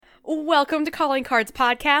Welcome to Calling Cards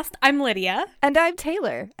Podcast. I'm Lydia. And I'm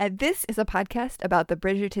Taylor. And this is a podcast about the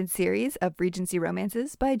Bridgerton series of Regency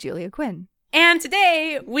romances by Julia Quinn. And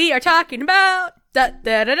today we are talking about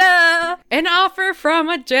an offer from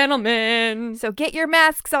a gentleman. So get your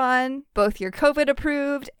masks on, both your COVID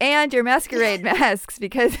approved and your masquerade masks,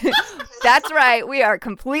 because that's right, we are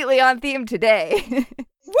completely on theme today.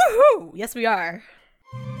 Woohoo! Yes, we are.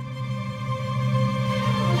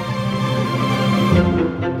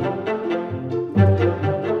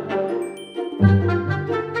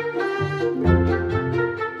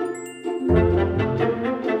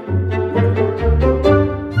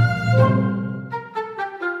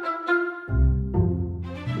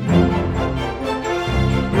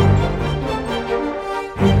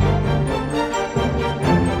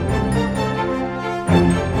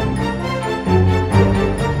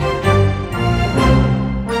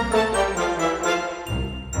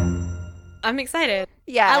 I'm excited.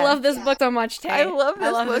 Yeah. I love this book so much, Tay. I love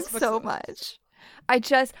this book so much. I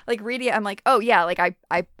just, reading it, I'm like, oh yeah,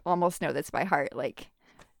 I almost know this by heart.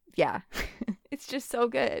 Yeah. It's just so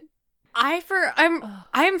good.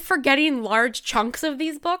 I'm forgetting large chunks of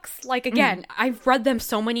these books. Again, I've read them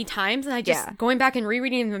so many times, and I just going back and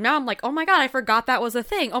rereading them now, I'm like, oh my god, I forgot that was a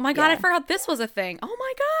thing. Oh my god, I forgot this was a thing. Oh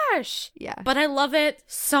my gosh. Yeah. But I love it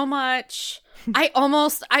so much. I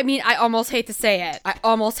almost hate to say it.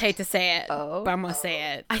 Oh. But I'm gonna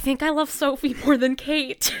say it. I think I love Sophie more than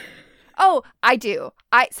Kate. Oh, I do.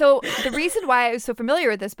 So the reason why I was so familiar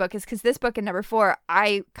with this book is because this book in number 4,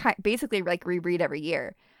 I basically reread every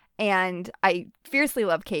year. And I fiercely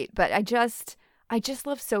love Kate, but I just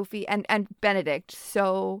love Sophie and Benedict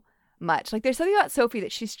so much. There's something about Sophie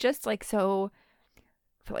that she's just so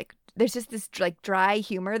there's just this dry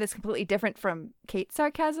humor that's completely different from Kate's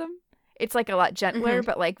sarcasm. It's a lot gentler,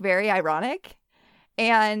 but very ironic.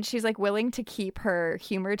 And she's willing to keep her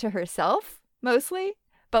humor to herself mostly,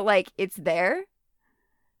 but it's there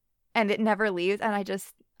and it never leaves. And I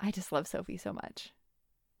just love Sophie so much.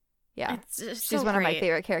 Yeah, she's one of my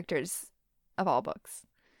favorite characters of all books.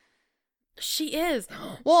 She is.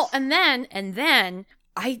 Well, and then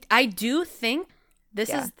I do think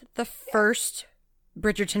this is the first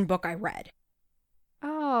Bridgerton book I read.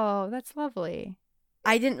 Oh, that's lovely.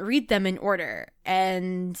 I didn't read them in order,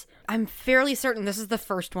 and I'm fairly certain this is the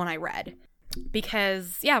first one I read.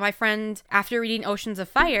 Because, my friend, after reading Oceans of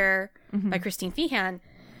Fire by Christine Feehan,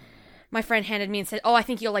 my friend handed me and said, oh, I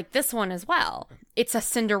think you'll like this one as well. It's a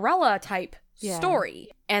Cinderella type story.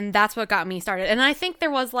 And that's what got me started. And I think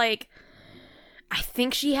there was I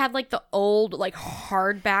think she had the old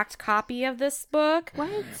hardbacked copy of this book.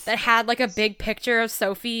 What? That had a big picture of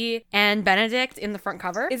Sophie and Benedict in the front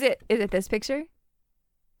cover. Is it this picture?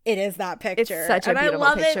 It is that picture. It's such a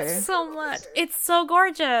beautiful picture. I love it so much. It's so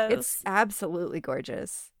gorgeous. It's absolutely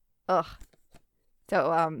gorgeous. Ugh.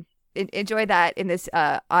 So enjoy that in this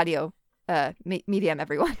audio medium,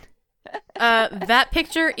 everyone. That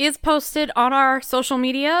picture is posted on our social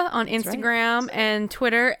media on That's Instagram and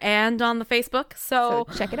Twitter and on the Facebook. So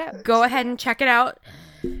check it out. Go ahead and check it out.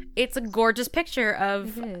 It's a gorgeous picture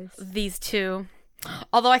of these two.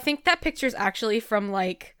 Although I think that picture is actually from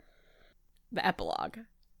the epilogue.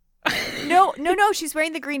 No. She's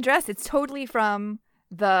wearing the green dress. It's totally from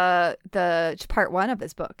the part 1 of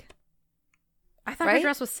this book. I thought her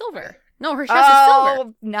dress was silver. No, her dress is silver.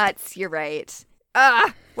 Oh, nuts. You're right.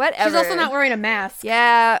 Whatever. She's also not wearing a mask.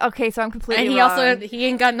 Yeah, okay, so I'm completely and wrong. he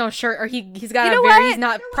ain't got no shirt, or he's got he's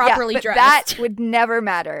not properly but dressed. That would never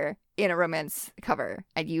matter in a romance cover,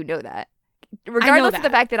 and you know that. Regardless of the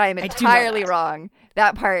fact that I am entirely wrong,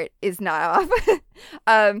 that part is not off.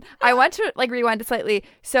 I want to rewind slightly.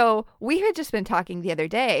 So we had just been talking the other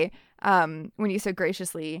day, when you so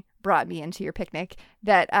graciously brought me into your picnic,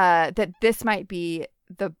 that this might be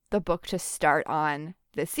the book to start on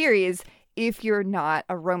the series if you're not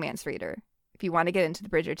a romance reader. If you want to get into the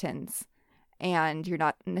Bridgertons and you're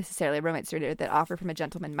not necessarily a romance reader, that Offer from a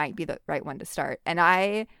Gentleman might be the right one to start. And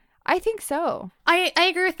I think so. I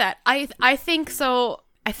agree with that. I think so.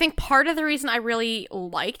 I think part of the reason I really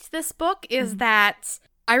liked this book is that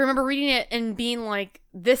I remember reading it and being like,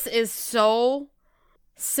 this is so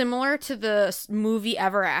similar to the movie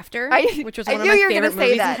Ever After, which was one of my favorite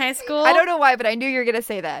movies in high school. I don't know why, but I knew you were going to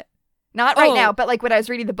say that. Not right now, but when I was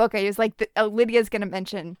reading the book, I was like, Lydia's going to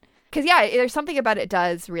mention... Because, there's something about it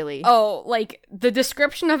does, really. Oh, the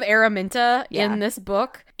description of Araminta in this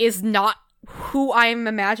book is not who I'm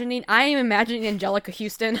imagining. I am imagining Angelica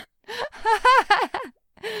Houston.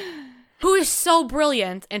 Who is so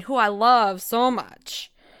brilliant and who I love so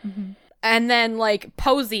much. Mm-hmm. And then,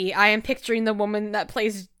 Posey, I am picturing the woman that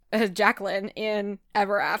plays Jacqueline in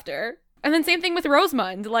Ever After. And then same thing with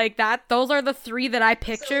Rosamund. Like that, those are the three that I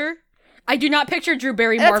picture. I do not picture Drew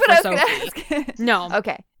Barrymore for Sophie. No.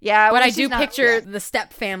 Okay. Yeah. But I do picture the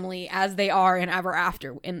Step family as they are in Ever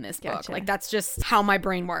After in this book. Like that's just how my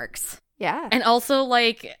brain works. Yeah. And also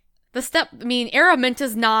like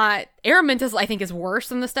Araminta's I think is worse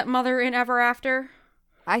than the stepmother in Ever After.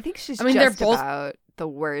 I think she's they're both about the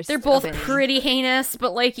worst. They're both pretty heinous,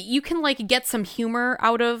 but like you can like get some humor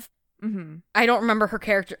out of I don't remember her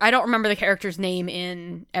character. I don't remember the character's name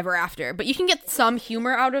in Ever After, but you can get some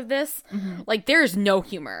humor out of this. Like there's no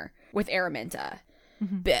humor with Araminta.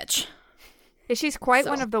 Bitch. She's quite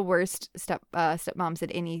one of the worst stepmoms at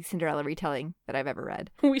any Cinderella retelling that I've ever read.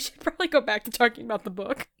 We should probably go back to talking about the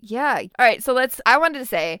book. Yeah. All right. So I wanted to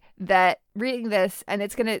say that reading this, and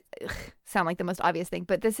it's going to sound like the most obvious thing,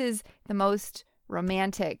 but this is the most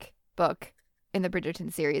romantic book in the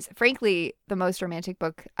Bridgerton series. Frankly, the most romantic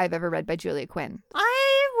book I've ever read by Julia Quinn.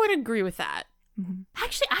 I would agree with that.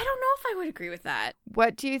 Actually, I don't know if I would agree with that.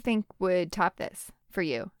 What do you think would top this for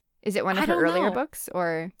you? Is it one of her earlier books,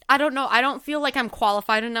 or? I don't know. I don't feel like I'm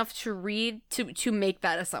qualified enough to read to make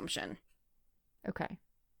that assumption. Okay.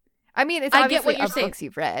 I mean, it's obviously of books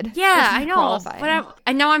you've read. Yeah, I know. But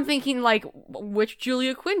I'm thinking, like, which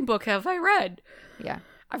Julia Quinn book have I read? Yeah.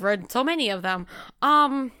 I've read so many of them.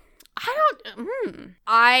 I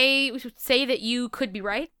would say that you could be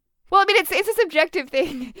right. Well, I mean, it's a subjective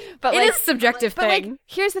thing, but it is a subjective thing. But like,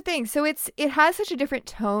 here's the thing: so it has such a different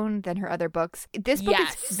tone than her other books. This book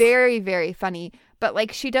is very, very funny, but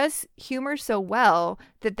like she does humor so well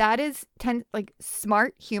that is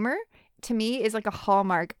smart humor. To me, is like a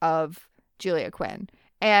hallmark of Julia Quinn.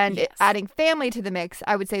 And adding family to the mix,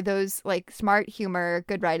 I would say those like smart humor,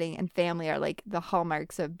 good writing, and family are like the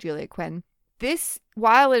hallmarks of Julia Quinn. This,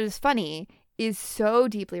 while it is funny, is so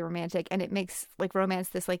deeply romantic, and it makes like romance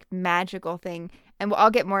this like magical thing. And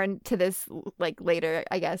I'll get more into this like later,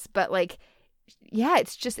 I guess. But like, yeah,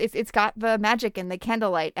 it's got the magic and the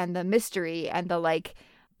candlelight and the mystery and the like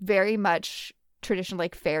very much traditional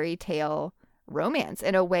like fairy tale romance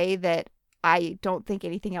in a way that I don't think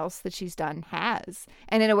anything else that she's done has,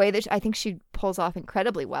 and in a way that I think she pulls off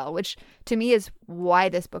incredibly well, which to me is why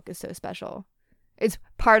this book is so special. It's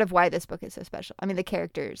part of why this book is so special. I mean, the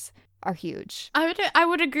characters are huge. I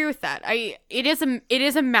would agree with that. It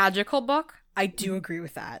is a magical book. I do agree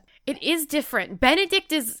with that. It is different.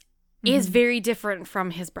 Benedict is very different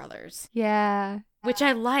from his brothers. Yeah. Which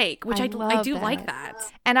I like. I do like that.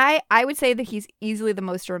 And I would say that he's easily the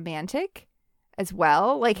most romantic as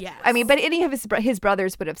well. Like, yes. I mean, but any of his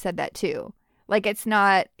brothers would have said that too. Like, it's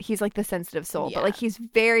not, he's like the sensitive soul, but like he's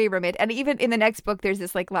very romantic. And even in the next book, there's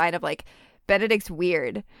this like line of like, Benedict's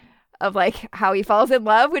weird, of like how he falls in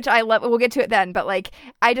love, which I love. We'll get to it then, but like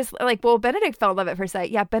I just like, well, Benedict fell in love at first sight.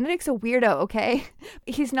 Yeah, Benedict's a weirdo, okay?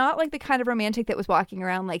 He's not like the kind of romantic that was walking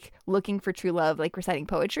around like looking for true love, like reciting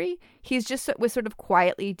poetry. He's just was sort of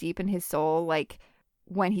quietly deep in his soul, like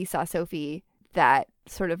when he saw Sophie, that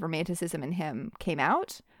sort of romanticism in him came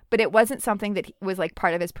out, but it wasn't something that was like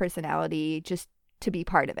part of his personality just to be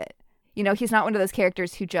part of it. You know, he's not one of those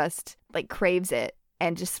characters who just like craves it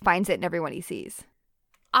and just finds it in everyone he sees.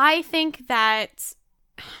 I think that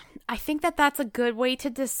that's a good way to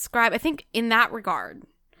describe. I think in that regard,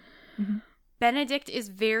 Benedict is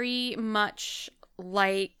very much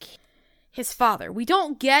like his father. We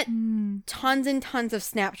don't get tons and tons of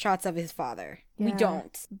snapshots of his father. Yeah. We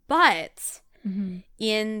don't. But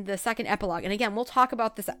in the second epilogue, and again, we'll talk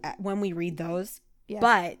about this when we read those,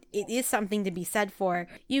 but it is something to be said for.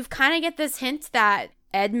 You kind of get this hint that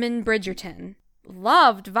Edmund Bridgerton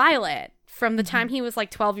loved Violet from the time he was like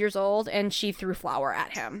 12 years old and she threw flour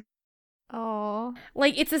at him. Oh,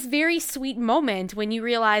 like it's this very sweet moment when you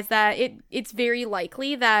realize that it's very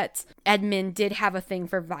likely that Edmund did have a thing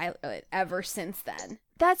for Violet ever since then.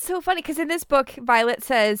 That's so funny because in this book, Violet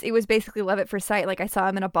says it was basically love at first sight. Like I saw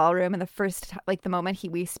him in a ballroom, and the moment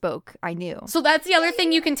we spoke, I knew. So that's the other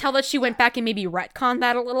thing you can tell that she went back and maybe retconned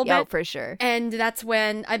that a little bit. Yeah, for sure. And that's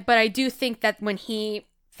when, but I do think that when he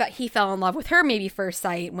fell in love with her maybe first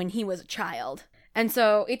sight when he was a child. And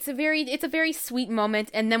so it's a very sweet moment.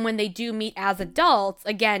 And then when they do meet as adults,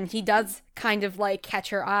 again, he does kind of like catch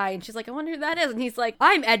her eye and she's like, I wonder who that is. And he's like,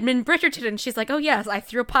 I'm Edmund Bridgerton. And she's like, oh yes, I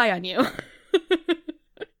threw a pie on you.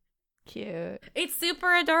 Cute. It's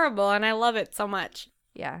super adorable and I love it so much.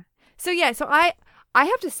 Yeah. So I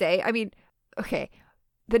have to say, I mean, okay,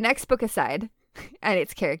 the next book aside, and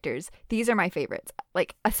its characters, these are my favorites.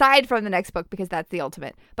 Like, aside from the next book, because that's the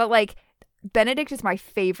ultimate. But, like, Benedict is my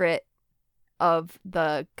favorite of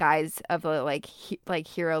the guys of the, like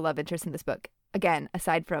hero love interest in this book. Again,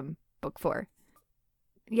 aside from book 4.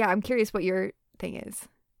 Yeah, I'm curious what your thing is.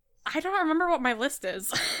 I don't remember what my list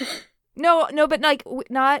is. No, but like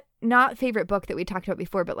not favorite book that we talked about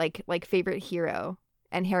before, but like favorite hero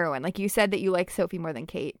and heroine. Like you said that you like Sophie more than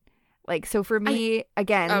Kate. Like, so for me,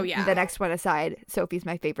 again, the next one aside, Sophie's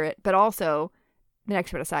my favorite, but also the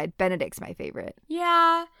next one aside, Benedict's my favorite.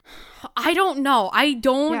 Yeah. I don't know.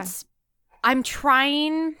 I'm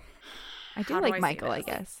trying. I do like Michael, I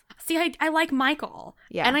guess. See, I like Michael.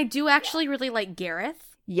 Yeah. And I do actually really like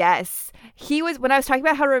Gareth. Yes. He was, when I was talking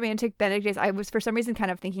about how romantic Benedict is, I was for some reason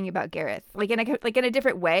kind of thinking about Gareth. Like in a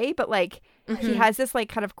different way, but like he has this like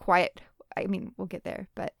kind of quiet, I mean, we'll get there,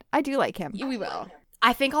 but I do like him. We will.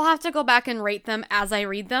 I think I'll have to go back and rate them as I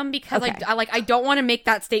read them because I don't want to make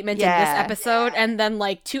that statement in this episode and then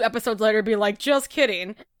like 2 episodes later be like, just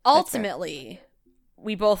kidding. Ultimately,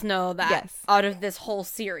 we both know that out of this whole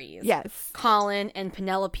series, Colin and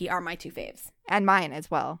Penelope are my 2 faves. And mine as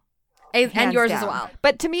well. And yours as well.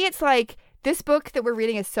 But to me, it's like this book that we're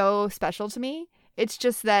reading is so special to me. It's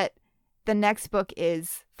just that the next book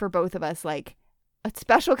is for both of us like a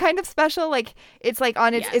special kind of special. Like it's like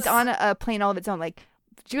it's on a plane all of its own. Like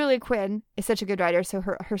Julia Quinn is such a good writer, so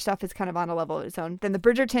her stuff is kind of on a level of its own. Then the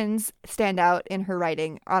Bridgertons stand out in her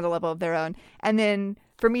writing on a level of their own. And then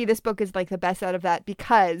for me, this book is like the best out of that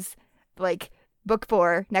because like book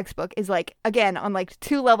 4, next book, is like, again, on like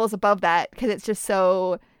 2 levels above that because it's just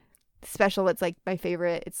so special. It's like my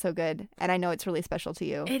favorite. It's so good. And I know it's really special to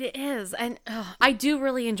you. It is. And I do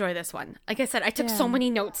really enjoy this one. Like I said, I took so many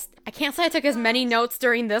notes. I can't say I took as many notes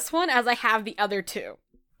during this one as I have the other 2.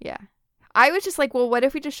 Yeah. I was just like, well, what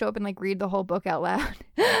if we just show up and like read the whole book out loud?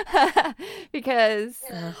 Because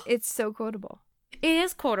it's so quotable. It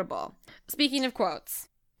is quotable. Speaking of quotes.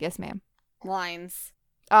 Yes, ma'am. Lines.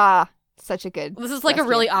 Such a good. This is like a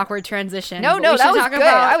really awkward transition. No, that was good.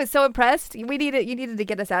 I was so impressed. You needed to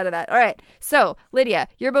get us out of that. All right. So, Lydia,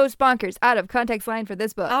 your most bonkers out of context line for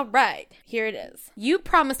this book. All right. Here it is. You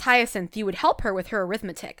promised Hyacinth you would help her with her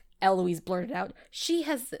arithmetic, Eloise blurted out. She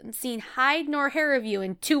hasn't seen hide nor hair of you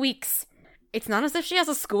in 2 weeks. It's not as if she has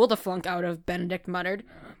a school to flunk out of, Benedict muttered.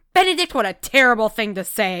 Benedict, what a terrible thing to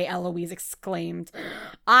say, Eloise exclaimed.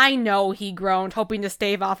 I know, he groaned, hoping to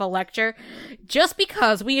stave off a lecture. Just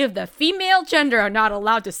because we of the female gender are not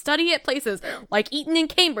allowed to study at places like Eton and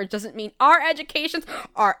Cambridge doesn't mean our educations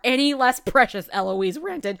are any less precious, Eloise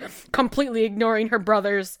ranted, completely ignoring her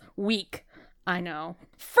brother's weak. I know.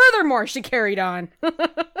 Furthermore, she carried on.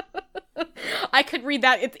 I could read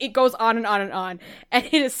that. It goes on and on and on. And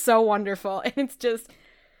it is so wonderful. And it's just...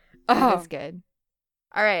 It's good.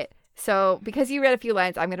 All right. So because you read a few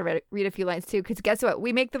lines, I'm going to read a few lines too. Because guess what?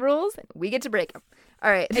 We make the rules. We get to break them.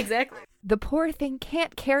 All right. Exactly. The poor thing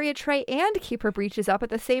can't carry a tray and keep her breeches up at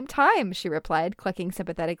the same time, she replied, clucking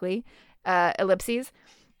sympathetically. Ellipses.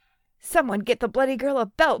 Someone get the bloody girl a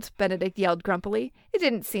belt, Benedict yelled grumpily. It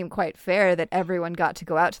didn't seem quite fair that everyone got to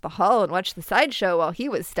go out to the hall and watch the sideshow while he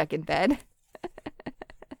was stuck in bed.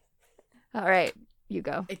 All right, you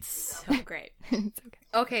go. It's so great. It's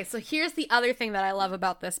okay, so here's the other thing that I love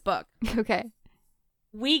about this book. Okay.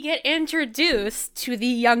 We get introduced to the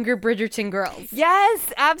younger Bridgerton girls.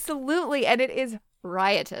 Yes, absolutely, and it is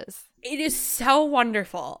riotous. It is so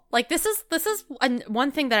wonderful. Like, this is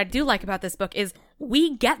one thing that I do like about this book is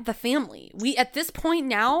we get the family. We, at this point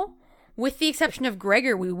now, with the exception of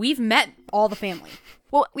Gregory, we've met all the family.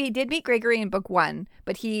 Well, we did meet Gregory in book 1,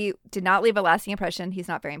 but he did not leave a lasting impression. He's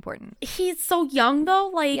not very important. He's so young, though.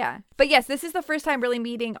 Like, yeah. But yes, this is the first time really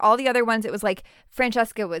meeting all the other ones. It was like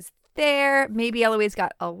Francesca was there. Maybe Eloise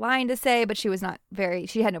got a line to say, but she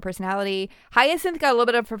had no personality. Hyacinth got a little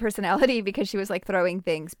bit of her personality because she was like throwing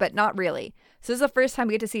things, but not really. So this is the first time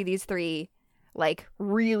we get to see these 3 like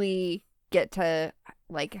really get to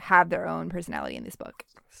like have their own personality in this book.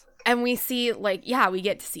 And we see, like, we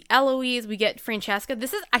get to see Eloise, we get Francesca.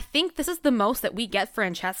 I think this is the most that we get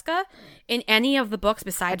Francesca in any of the books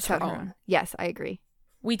besides her own. Yes, I agree.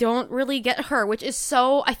 We don't really get her, which is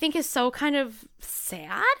I think is so kind of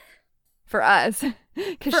sad. For us.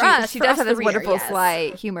 Because she does have this wonderful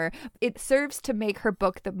sly humor. It serves to make her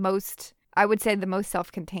book the most, I would say, the most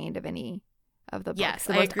self-contained of any of the books. Yes,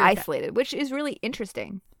 the most isolated, which is really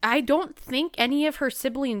interesting. I don't think any of her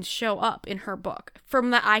siblings show up in her book,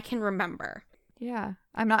 from that I can remember. Yeah.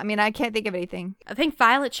 I can't think of anything. I think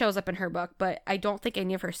Violet shows up in her book, but I don't think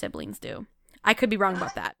any of her siblings do. I could be wrong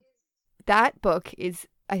about that. That book is,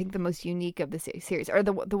 I think, the most unique of the series, or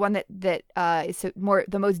the one that is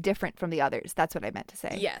the most different from the others. That's what I meant to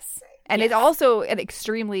say. Yes. And it's also an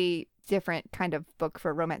extremely different kind of book for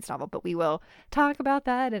a romance novel, but we will talk about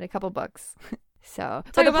that in a couple books. So,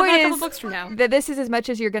 but the point is books from now. that this is as much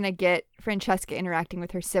as you're going to get Francesca interacting with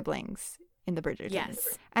her siblings in the Bridgertons.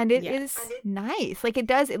 Yes. And it is nice. Like,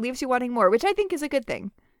 it leaves you wanting more, which I think is a good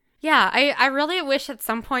thing. Yeah, I really wish at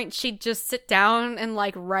some point she'd just sit down and,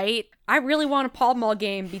 like, write, I really want a Pall Mall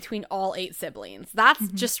game between all 8 siblings. That's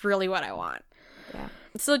just really what I want. Yeah.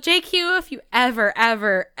 So, JQ, if you ever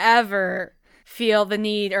feel the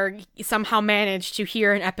need or somehow manage to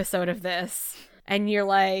hear an episode of this, and you're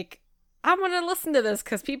like, I want to listen to this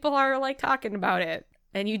because people are, like, talking about it,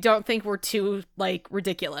 and you don't think we're too, like,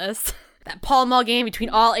 ridiculous. That Pall Mall game between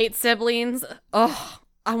all 8 siblings, oh,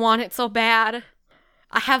 I want it so bad.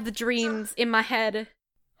 I have the dreams in my head.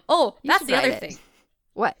 Oh, that's the other thing.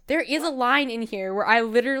 What? There is a line in here where I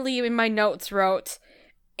literally in my notes wrote,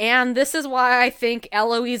 and this is why I think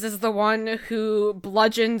Eloise is the one who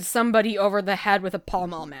bludgeoned somebody over the head with a Pall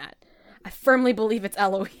Mall mat. I firmly believe it's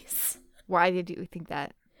Eloise. Why did you think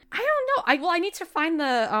that? I don't know. I need to find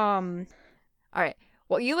the All right.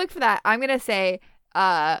 Well, you look for that. I'm gonna say,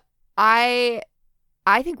 I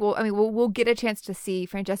think we'll get a chance to see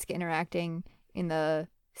Francesca interacting in the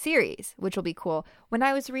series, which will be cool. When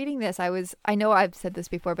I was reading this, I know I've said this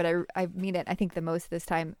before, but I mean it, I think the most this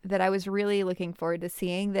time, that I was really looking forward to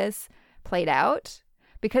seeing this played out,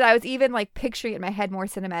 because I was even like picturing it in my head more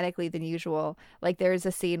cinematically than usual. Like there's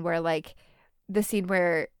a scene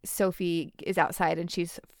where Sophie is outside and she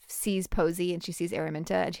sees Posey and she sees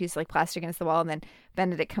Araminta and she's like plastered against the wall, and then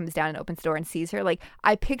Benedict comes down and opens the door and sees her. Like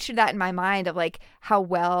I pictured that in my mind of like how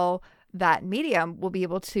well that medium will be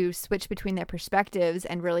able to switch between their perspectives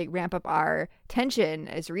and really ramp up our tension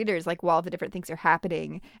as readers, like while the different things are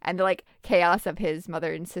happening, and the like chaos of his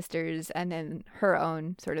mother and sisters and then her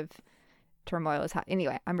own sort of turmoil is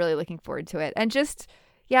anyway, I'm really looking forward to it. And just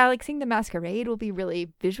like seeing the masquerade will be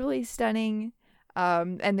really visually stunning,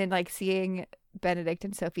 and then like seeing Benedict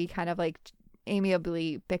and Sophie kind of like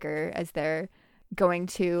amiably bicker as they're going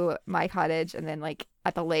to my cottage and then like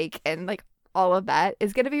at the lake, and like all of that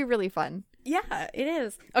is going to be really fun. Yeah, it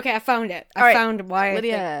is. Okay, I found it. I found why.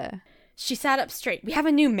 Lydia. She sat up straight. We have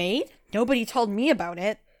a new maid? Nobody told me about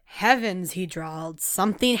it. Heavens, he drawled.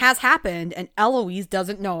 Something has happened, and Eloise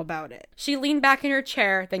doesn't know about it. She leaned back in her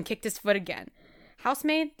chair, then kicked his foot again.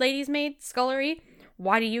 Housemaid? Lady's maid? Scullery?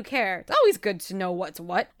 Why do you care? It's always good to know what's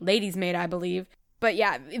what. Lady's maid, I believe. But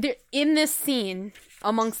yeah, in this scene,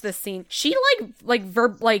 amongst this scene, she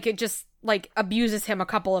like abuses him a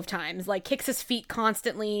couple of times, like kicks his feet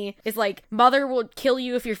constantly, is like, mother would kill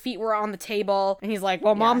you if your feet were on the table, and he's like,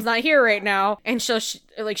 well, mom's not here right now, and so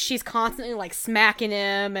she's constantly like smacking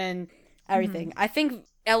him and everything. I think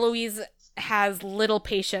Eloise has little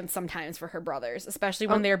patience sometimes for her brothers, especially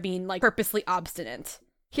when they're being like purposely obstinate.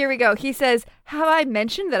 Here we go. He says, have I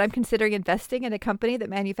mentioned that I'm considering investing in a company that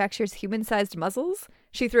manufactures human-sized muzzles?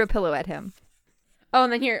 She threw a pillow at him. Oh,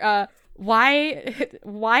 and then here, why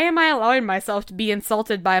am I allowing myself to be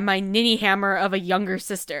insulted by my ninny hammer of a younger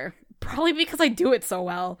sister? Probably because I do it so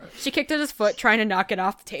well. She kicked at his foot, trying to knock it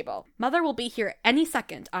off the table. Mother will be here any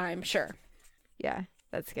second, I'm sure. Yeah,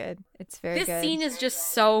 that's good. It's very good. This scene is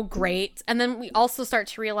just so great. And then we also start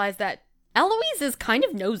to realize that Eloise is kind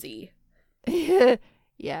of nosy.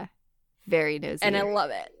 Yeah, very nosy. And I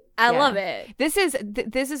love it. I love it. This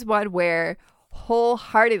is one where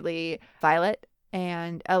wholeheartedly Violet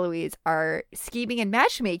and Eloise are scheming and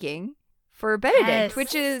matchmaking for Benedict,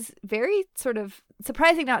 which is very sort of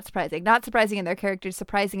surprising, not surprising in their characters,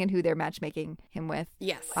 surprising in who they're matchmaking him with.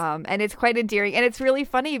 Yes. And it's quite endearing, and it's really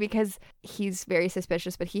funny because he's very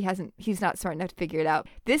suspicious, but he's not smart enough to figure it out.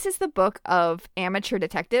 This is the book of amateur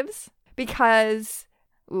detectives because,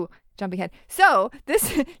 jumping ahead. So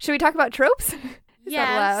should we talk about tropes? Is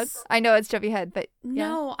that allowed? I know it's jumping ahead, but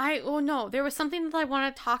no, no. There was something that I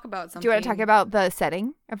want to talk about. Do you want to talk about the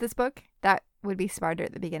setting of this book? That would be smarter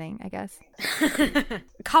at the beginning, I guess. A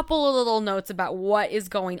couple of little notes about what is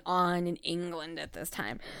going on in England at this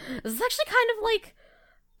time. This is actually kind of like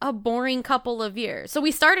a boring couple of years. So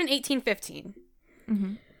we start in 1815.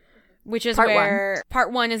 Mm-hmm. Which is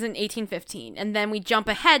part one is in 1815. And then we jump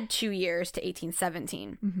ahead 2 years to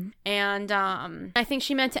 1817. Mm-hmm. And I think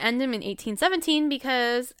she meant to end him in 1817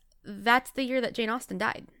 because that's the year that Jane Austen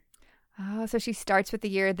died. Oh, so she starts with the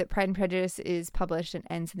year that Pride and Prejudice is published and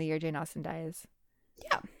ends in the year Jane Austen dies.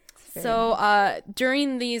 Yeah. So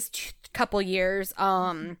during these couple years,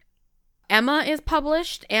 Emma is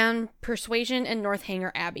published, and Persuasion and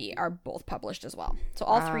Northanger Abbey are both published as well. So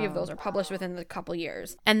all three of those are published within the couple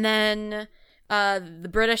years. And then the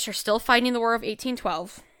British are still fighting the War of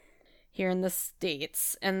 1812 here in the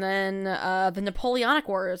States. And then the Napoleonic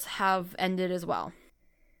Wars have ended as well.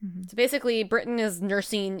 Mm-hmm. So basically, Britain is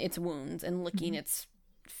nursing its wounds and licking its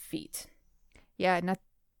feet. Yeah, not...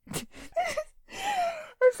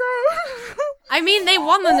 I'm sorry. I mean, they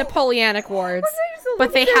won the Napoleonic Wars,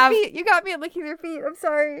 but they have. Feet. You got me at licking their feet. I'm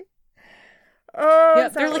sorry. Oh, yeah,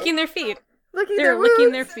 they're licking their feet. They're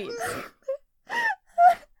licking their feet.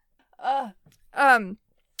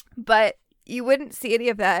 But you wouldn't see any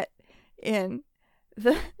of that in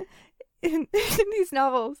in these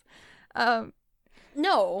novels.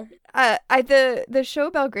 No. The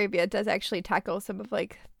show Belgravia does actually tackle some of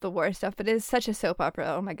like the war stuff, but it is such a soap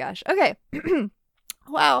opera. Oh my gosh. Okay.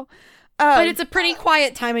 Wow. But it's a pretty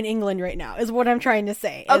quiet time in England right now, is what I'm trying to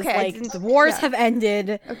say. Okay. Like, the wars have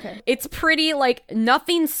ended. Okay. It's pretty, like,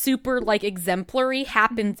 nothing super, like, exemplary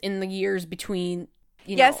happens in the years between,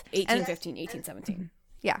 you know, 1815, 1817.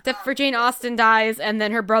 Yeah. Except for Jane Austen dies, and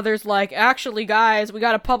then her brother's like, actually, guys, we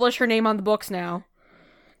gotta publish her name on the books now.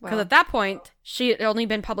 Because at that point, she had only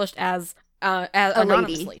been published as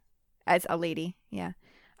anonymously. Lady. As a lady, yeah.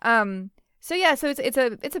 So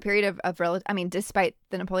it's a period of relative. I mean, despite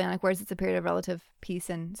the Napoleonic Wars, it's a period of relative peace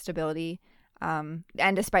and stability. And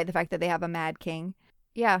despite the fact that they have a mad king,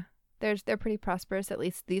 yeah, they're pretty prosperous. At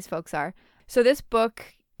least these folks are. So this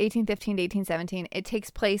book, 1815 to 1817, it takes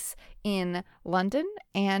place in London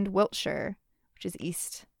and Wiltshire, which is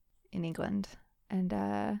east in England. And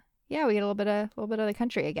yeah, we get a little bit of the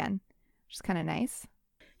country again, which is kind of nice.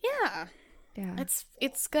 Yeah. Yeah.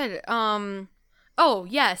 It's good. Oh,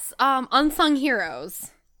 yes. Unsung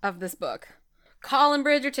heroes of this book. Colin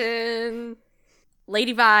Bridgerton,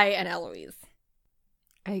 Lady Vi, and Eloise.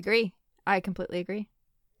 I agree. I completely agree.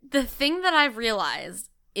 The thing that I've realized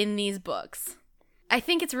in these books, I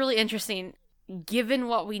think it's really interesting, given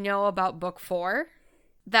what we know about book 4,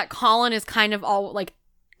 that Colin is kind of all, like,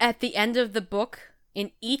 at the end of the book,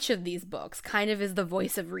 in each of these books, kind of is the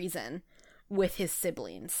voice of reason with his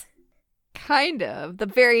siblings. Kind of. The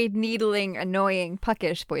very needling, annoying,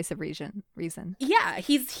 puckish voice of reason. Yeah,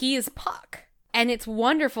 he is Puck. And it's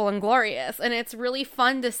wonderful and glorious. And it's really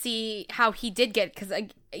fun to see how he did get, because,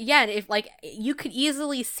 again, if, like, you could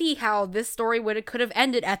easily see how this story could have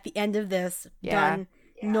ended at the end of this. Yeah. Done.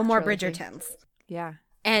 No more trilogy. Bridgertons. Yeah.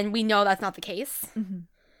 And we know that's not the case. Mm-hmm.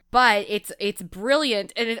 But it's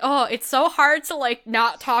brilliant, and it's so hard to like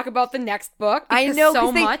not talk about the next book. I know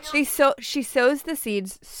so much. She sows the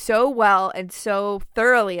seeds so well and so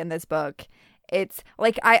thoroughly in this book. It's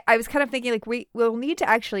like I was kind of thinking like we'll need to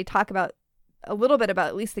actually talk about a little bit about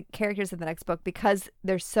at least the characters in the next book, because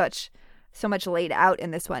there's so much laid out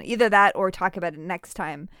in this one. Either that or talk about it next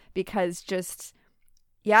time, because just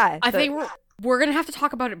I think we're gonna have to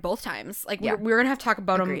talk about it both times. Like we're gonna have to talk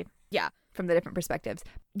about them. Yeah. From the different perspectives.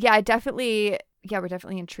 Yeah, we're definitely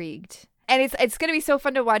intrigued. And it's going to be so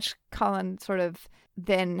fun to watch Colin sort of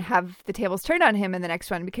then have the tables turned on him in the next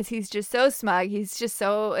one, because he's just so smug. He's just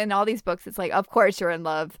so, in all these books, it's like, of course you're in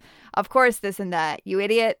love. Of course this and that. You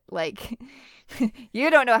idiot. Like, you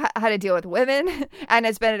don't know how to deal with women. And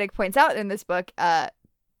as Benedict points out in this book,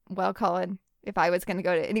 well, Colin, if I was going to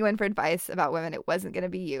go to anyone for advice about women, it wasn't going to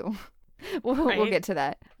be you. We'll get to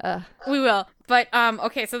that. We will. But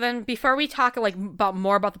okay, so then before we talk like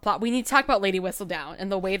more about the plot, we need to talk about Lady Whistledown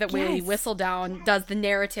and the way that Lady Whistledown does the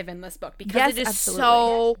narrative in this book, because it is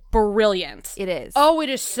so brilliant. It is. Oh, it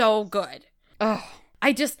is so good. Oh,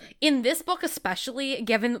 in this book especially,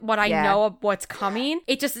 given what I know of what's coming,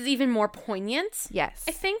 it just is even more poignant. Yes.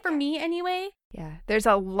 I think for me anyway. Yeah, there's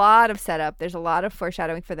a lot of setup. There's a lot of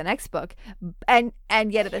foreshadowing for the next book, and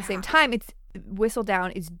yet at the same time,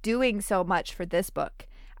 Whistledown is doing so much for this book.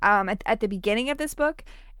 At the beginning of this book,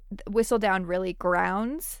 Whistledown really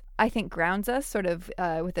grounds us sort of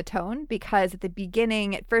with the tone, because at the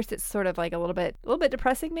beginning, at first, it's sort of like a little bit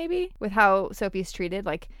depressing maybe with how Sophie's treated.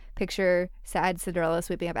 Like, picture sad Cinderella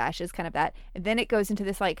sweeping up ashes, kind of that. And then it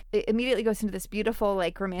immediately goes into this beautiful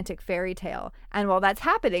like romantic fairy tale. And while that's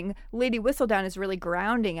happening, Lady Whistledown is really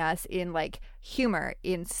grounding us in like humor,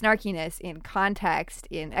 in snarkiness, in context,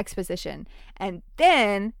 in exposition. And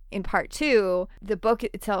then in part 2, the book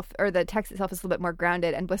itself, or the text itself, is a little bit more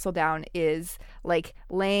grounded, and Whistledown is like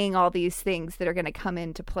laying all these things that are going to come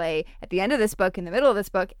into play at the end of this book, in the middle of this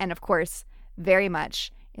book, and of course very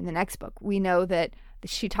much in the next book. We know that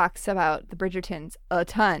she talks about the Bridgertons a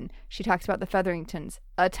ton. She talks about the Featheringtons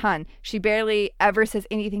a ton. She barely ever says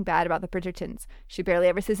anything bad about the Bridgertons. She barely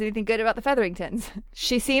ever says anything good about the Featheringtons.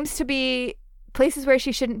 She seems to be places where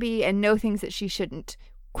she shouldn't be and know things that she shouldn't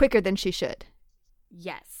quicker than she should.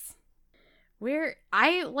 Yes.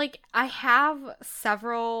 I have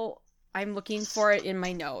several. I'm looking for it in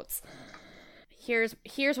my notes. Here's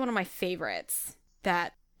one of my favorites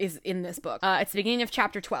that is in this book. It's the beginning of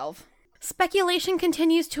chapter 12. Speculation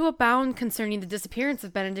continues to abound concerning the disappearance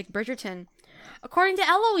of Benedict Bridgerton. According to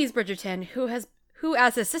Eloise Bridgerton, who,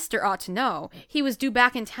 as his sister, ought to know. He was due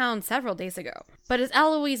back in town several days ago. But as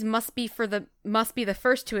Eloise must be the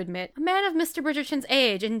first to admit, a man of Mr. Bridgerton's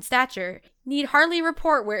age and stature need hardly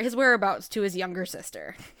report his whereabouts to his younger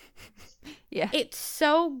sister. Yeah. It's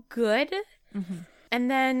so good. Mm-hmm.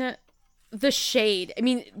 And then the shade. I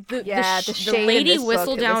mean, the Lady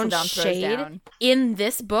Whistledown shade in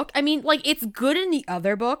this book. I mean, like, it's good in the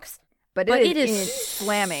other books, but it is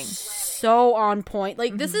slamming. So on point.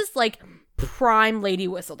 Like, this is like prime Lady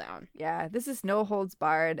Whistledown. Yeah, this is no holds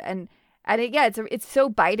barred, and it's so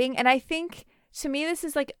biting. And I think, to me, this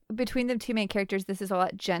is like, between the two main characters, this is a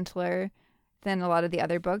lot gentler than a lot of the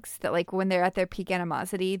other books. That, like, when they're at their peak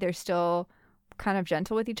animosity, they're still kind of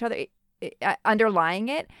gentle with each other, underlying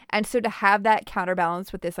it. And so to have that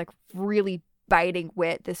counterbalance with this, like, really biting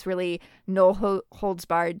wit, this really no holds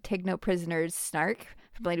barred, take no prisoners snark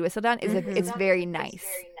from Lady Whistledown it's very nice.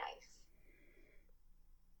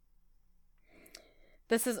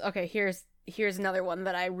 This is okay. Here's another one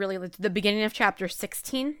that I really liked. The beginning of chapter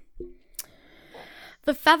 16.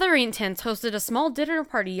 The Featheringtons hosted a small dinner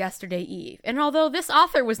party yesterday eve, and although this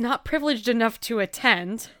author was not privileged enough to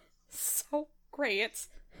attend, so great,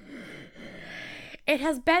 it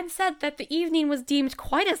has been said that the evening was deemed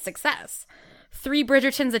quite a success. 3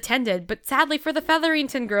 Bridgertons attended, but sadly for the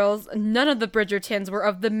Featherington girls, none of the Bridgertons were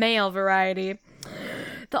of the male variety.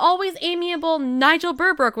 The always amiable Nigel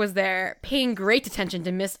Berbrook was there, paying great attention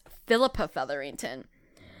to Miss Philippa Featherington.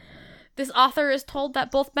 This author is told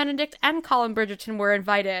that both Benedict and Colin Bridgerton were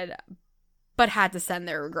invited, but had to send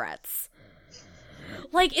their regrets.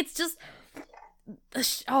 Like, it's just...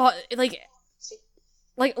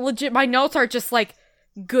 like legit, my notes are just, like,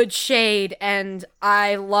 good shade, and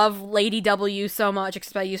I love Lady W so much,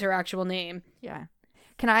 except I use her actual name. Yeah.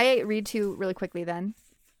 Can I read 2 really quickly, then?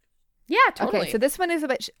 Yeah, totally. Okay, so this one is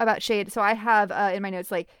about shade. So I have in my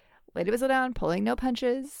notes, like, Lady Whistledown pulling no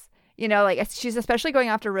punches. You know, like, she's especially going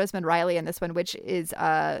after Rosamund Riley in this one, which is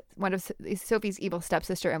one of Sophie's evil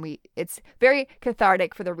stepsister, and it's very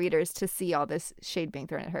cathartic for the readers to see all this shade being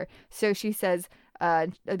thrown at her. So she says at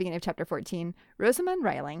the beginning of chapter 14, Rosamund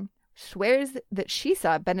Riley swears that she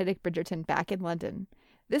saw Benedict Bridgerton back in London.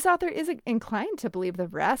 This author is inclined to believe the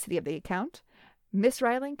veracity of the account. Miss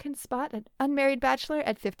Riley can spot an unmarried bachelor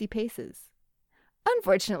at 50 paces.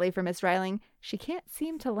 Unfortunately for Miss Riley, she can't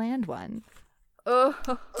seem to land one. Oh,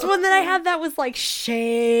 it's one that I had that was like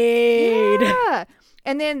shade. Yeah.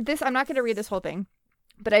 And then this, I'm not going to read this whole thing,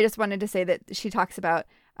 but I just wanted to say that she talks about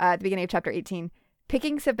at the beginning of chapter 18,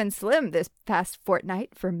 pickings have been slim this past fortnight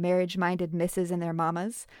for marriage-minded misses and their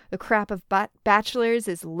mamas. The crop of bachelors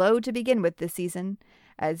is low to begin with this season.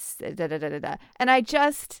 As da-da-da-da-da. And I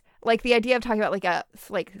just... like, the idea of talking about,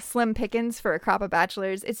 like slim pickings for a crop of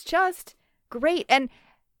bachelors, it's just great. And,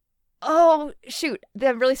 oh, shoot,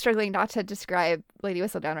 I'm really struggling not to describe Lady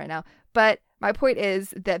Whistledown right now. But my point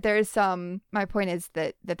is that there's a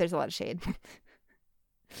lot of shade.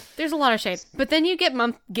 There's a lot of shade. But then you get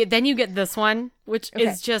this one, which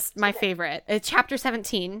is just my favorite. It's chapter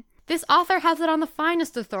 17. This author has it on the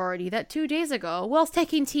finest authority that 2 days ago, whilst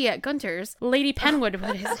taking tea at Gunter's, Lady Penwood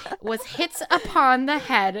was hit upon the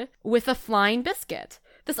head with a flying biscuit.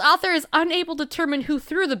 This author is unable to determine who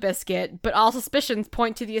threw the biscuit, but all suspicions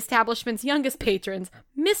point to the establishment's youngest patrons,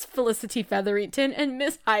 Miss Felicity Featherington and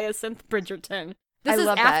Miss Hyacinth Bridgerton. This is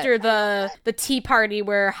after the tea party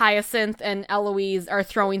where Hyacinth and Eloise are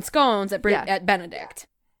throwing scones at Benedict.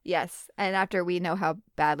 Yes, and after we know how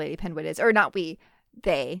bad Lady Penwood is, or not we,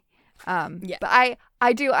 they. Yeah. But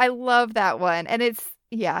I love that one, and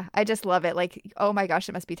I just love it. Like, oh my gosh,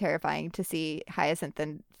 it must be terrifying to see Hyacinth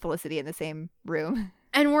and Felicity in the same room.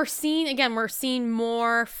 And we're seeing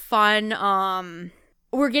more fun,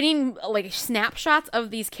 we're getting like snapshots of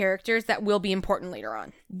these characters that will be important later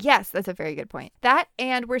on. Yes, that's a very good point. That,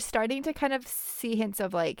 and we're starting to kind of see hints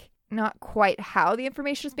of, like, not quite how the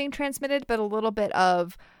information is being transmitted, but a little bit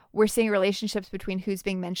of, we're seeing relationships between who's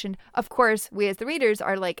being mentioned. Of course, we as the readers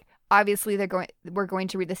are like, obviously we're going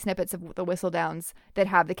to read the snippets of the Whistledowns that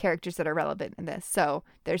have the characters that are relevant in this. So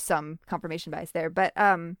there's some confirmation bias there. But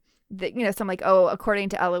some like, oh, according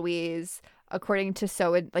to Eloise, according to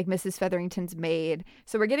like Mrs. Featherington's maid.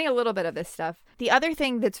 So we're getting a little bit of this stuff. The other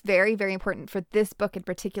thing that's very, very important for this book in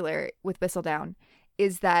particular with Whistledown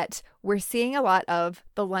is that we're seeing a lot of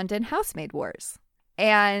the London housemaid wars.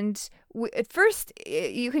 And at first,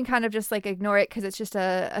 you can kind of just like ignore it because it's just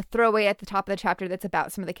a throwaway at the top of the chapter that's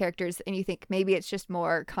about some of the characters. And you think maybe it's just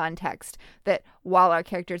more context that while our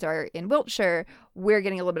characters are in Wiltshire, we're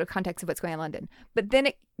getting a little bit of context of what's going on in London. But then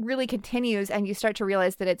it really continues and you start to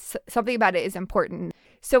realize that it's something about it is important.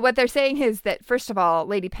 So what they're saying is that, first of all,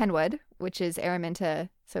 Lady Penwood, which is Araminta,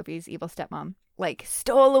 Sophie's evil stepmom, like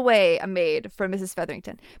stole away a maid from Mrs.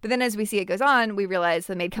 Featherington. But then as we see it goes on, we realize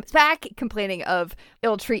the maid comes back complaining of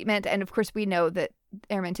ill treatment. And of course, we know that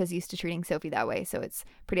Araminta is used to treating Sophie that way, so it's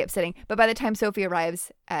pretty upsetting. But by the time Sophie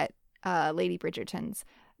arrives at Lady Bridgerton's,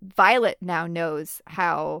 Violet now knows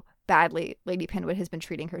how badly Lady Penwood has been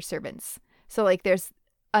treating her servants. So like there's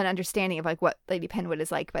an understanding of like what Lady Penwood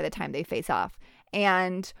is like by the time they face off.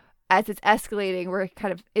 And as it's escalating, we're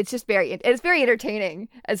kind of, it's very entertaining,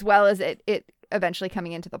 as well as it eventually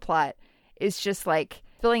coming into the plot is just like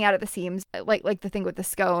filling out at the seams, like the thing with the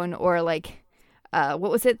scone, or like what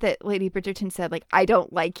was it that Lady Bridgerton said, like, I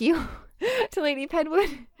don't like you to Lady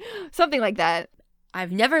Penwood, something like that.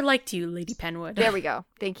 I've never liked you, Lady Penwood. There we go.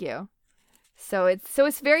 Thank you. So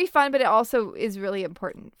it's very fun, but it also is really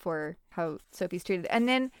important for how Sophie's treated. And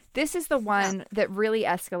then this is the one that really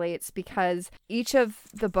escalates, because each of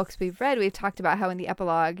the books we've read, we've talked about how in the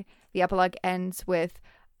epilogue ends with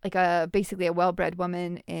like basically a well-bred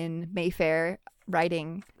woman in Mayfair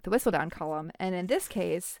writing the Whistledown column. And in this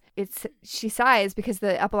case, she sighs because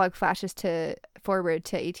the epilogue flashes forward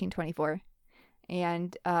to 1824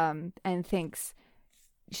 and thinks,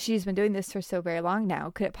 she's been doing this for so very long now.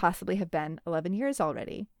 Could it possibly have been 11 years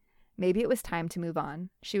already? Maybe it was time to move on.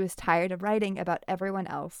 She was tired of writing about everyone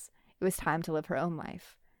else. It was time to live her own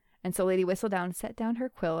life. And so Lady Whistledown set down her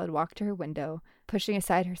quill and walked to her window, pushing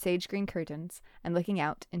aside her sage green curtains and looking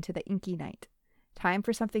out into the inky night. Time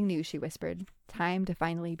for something new, she whispered. Time to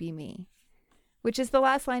finally be me. Which is the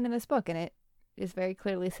last line in this book, and it is very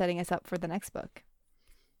clearly setting us up for the next book.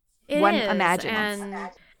 One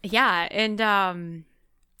imagines. Yeah, and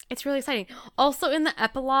it's really exciting. Also, in the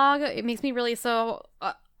epilogue, it makes me really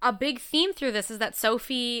a big theme through this is that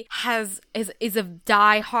Sophie is a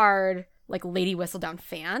die-hard like Lady Whistledown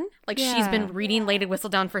fan. Like she's been reading Lady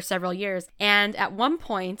Whistledown for several years. And at one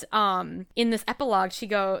point, in this epilogue,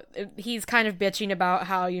 he's kind of bitching about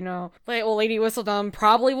how, Lady Whistledown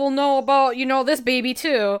probably will know about, this baby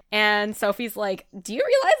too. And Sophie's like, do you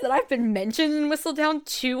realize that I've been mentioned in Whistledown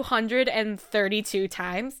 232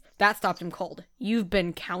 times? That stopped him cold. You've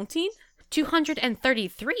been counting?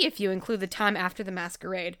 233 if you include the time after the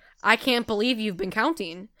masquerade. I can't believe you've been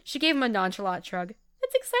counting. She gave him a nonchalant shrug.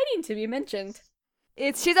 It's exciting to be mentioned.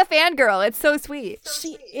 She's a fangirl. It's so sweet.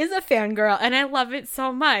 She is a fangirl, and I love it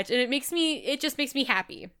so much. And it just makes me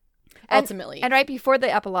happy, ultimately. And right before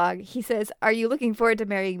the epilogue, he says, "Are you looking forward to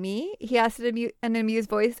marrying me?" He asked in an amused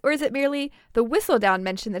voice. Or is it merely the Whistledown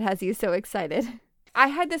mention that has you so excited? I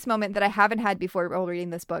had this moment that I haven't had before while reading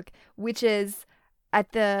this book, which is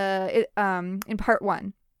at in part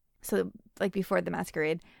 1. So like before the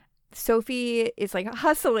masquerade. Sophie is like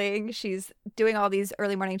hustling. She's doing all these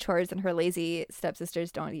early morning chores and her lazy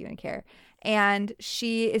stepsisters don't even care. And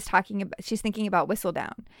she's thinking about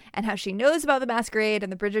Whistledown and how she knows about the masquerade and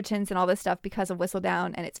the Bridgertons and all this stuff because of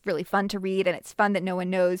Whistledown. And it's really fun to read. And it's fun that no one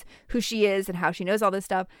knows who she is and how she knows all this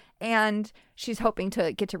stuff. And she's hoping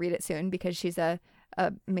to get to read it soon because she's a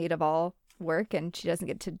maid of all work and she doesn't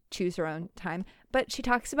get to choose her own time. But she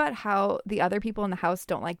talks about how the other people in the house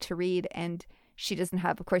don't like to read, and she doesn't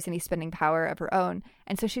have, of course, any spending power of her own.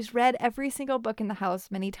 And so she's read every single book in the house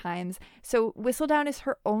many times. So Whistledown is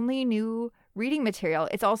her only new reading material.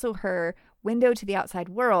 It's also her window to the outside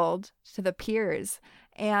world, to the peers.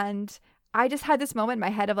 And I just had this moment in my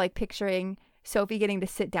head of like picturing Sophie getting to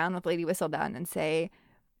sit down with Lady Whistledown and say,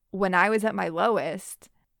 when I was at my lowest,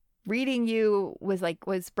 reading you was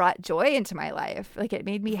brought joy into my life. Like it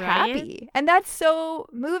made me happy. And that's so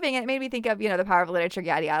moving. And it made me think of, the power of literature,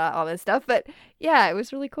 yada, yada, all this stuff. But yeah, it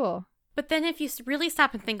was really cool. But then if you really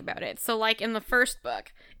stop and think about it, so like in the first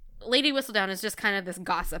book, Lady Whistledown is just kind of this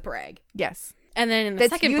gossip rag. Yes. And then in the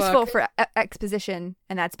second book... That's useful for exposition,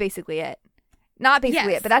 and that's basically it. Not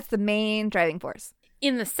basically it, but that's the main driving force.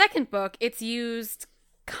 In the second book, it's used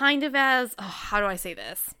kind of as... how do I say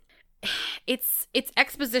this? It's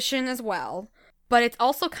exposition as well, but it's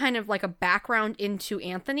also kind of like a background into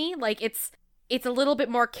Anthony. Like it's a little bit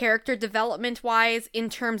more character development wise in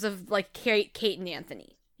terms of like Kate and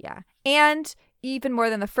Anthony. Yeah. And even more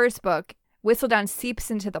than the first book, Whistledown seeps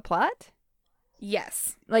into the plot.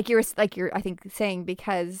 Yes. Like you're I think saying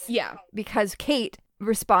because Kate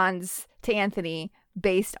responds to Anthony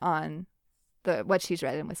based on what she's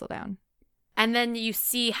read in Whistledown. And then you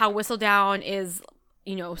see how Whistledown is,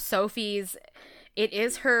 Sophie's,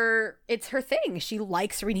 it's her thing. She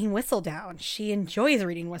likes reading Whistledown. She enjoys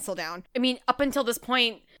reading Whistledown. I mean, up until this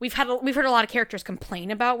point, we've heard a lot of characters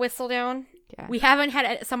complain about Whistledown. Yeah. We haven't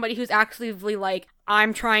had somebody who's actively like,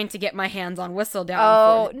 I'm trying to get my hands on Whistledown.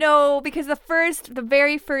 Oh, no, because the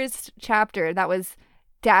very first chapter, that was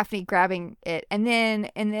Daphne grabbing it. And then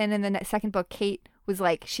in the second book, Kate was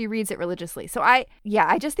like, she reads it religiously. So I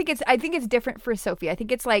just think it's different for Sophie. I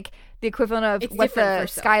think it's like the equivalent of It's what different the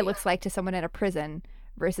for sky Sophie. looks like to someone in a prison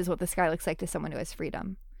versus what the sky looks like to someone who has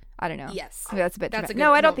freedom. I don't know. Yes. Maybe that's a bit That's a dramatic. good,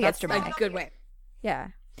 No, I don't think that's it's dramatic. a good way. Yeah.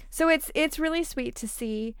 So it's really sweet to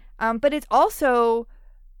see, but it also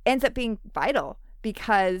ends up being vital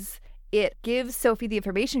because it gives Sophie the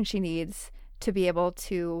information she needs to be able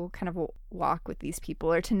to kind of walk with these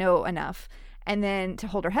people or to know enough and then to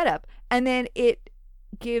hold her head up. And then it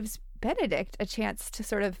gives Benedict a chance to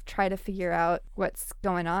sort of try to figure out what's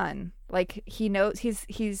going on. Like, he knows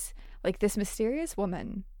he's like, this mysterious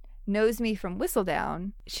woman knows me from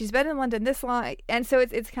Whistledown. She's been in London this long. And so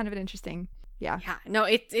it's kind of an interesting, yeah. Yeah. No,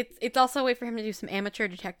 it's also a way for him to do some amateur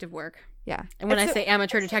detective work. Yeah. And when I say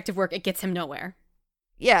amateur detective work, it gets him nowhere.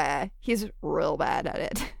 Yeah, he's real bad at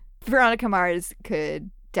it. Veronica Mars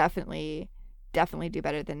could definitely do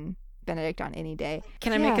better than Benedict on any day.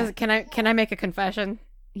 Can I make a confession?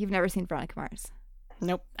 You've never seen Veronica Mars.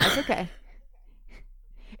 Nope. That's okay.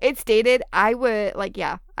 It's dated. I would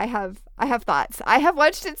I have thoughts. I have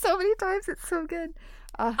watched it so many times. It's so good.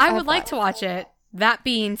 I would like to watch it. That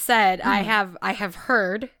being said, I have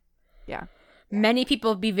heard many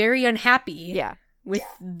people be very unhappy with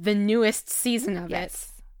the newest season of it.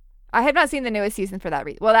 I have not seen the newest season for that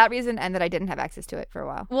reason. Well, that reason, and that I didn't have access to it for a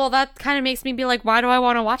while. Well, that kind of makes me be like, why do I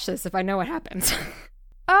want to watch this if I know what happens?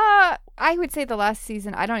 I would say the last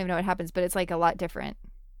season, I don't even know what happens, but it's like a lot different.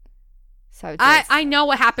 So I know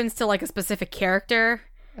what happens to like a specific character.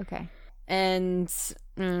 Okay. And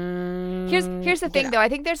here's the thing, though. I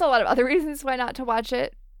think there's a lot of other reasons why not to watch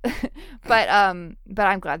it, but I'm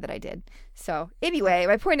glad that I did. So anyway,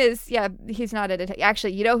 my point is, he's not a detective.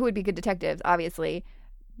 Actually, you know who would be good detectives? Obviously,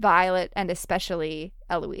 Violet and especially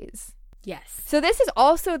Eloise. Yes. So this is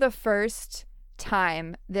also the first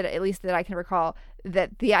time that, at least that I can recall,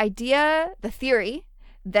 that the theory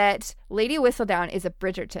that Lady Whistledown is a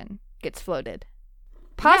Bridgerton gets floated.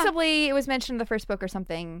 Possibly it was mentioned in the first book or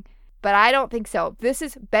something, but I don't think so. This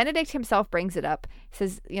is Benedict himself brings it up.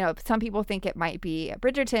 Says, some people think it might be a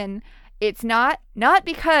Bridgerton. It's not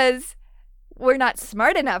because we're not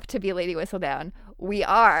smart enough to be Lady Whistledown. We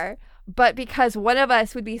are, but because one of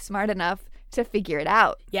us would be smart enough to figure it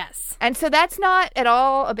out. Yes. And so that's not at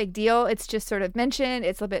all a big deal. It's just sort of mentioned.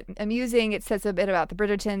 It's a bit amusing. It says a bit about the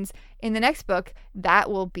Bridgertons. In the next book,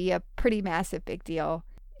 that will be a pretty massive big deal.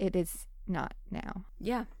 It is not now.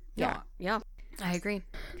 Yeah. I agree.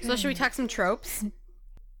 So should we talk some tropes?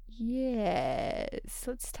 Yes.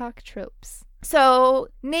 Let's talk tropes. So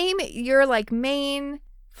name your main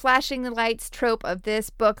flashing the lights trope of this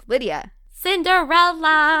book, Lydia.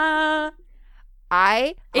 Cinderella.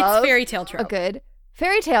 It's fairy tale trope. A good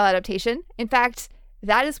fairy tale adaptation. In fact,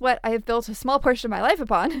 that is what I have built a small portion of my life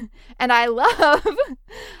upon. And I love,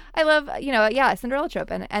 Cinderella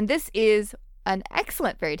trope. And this is an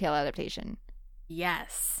excellent fairy tale adaptation.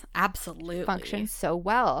 Yes, absolutely. Functions so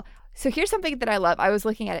well. So here's something that I love. I was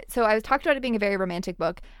looking at it. So I was talked about it being a very romantic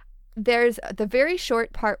book. There's the very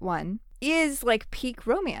short part 1 is like peak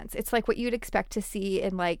romance. It's like what you'd expect to see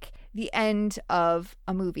in like the end of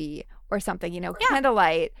a movie or something,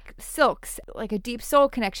 candlelight, silks, like a deep soul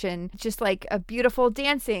connection, just like a beautiful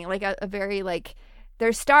dancing, like a very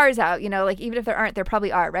there's stars out, even if there aren't, there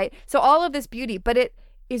probably are, right? So all of this beauty, but it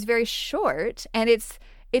is very short, and it's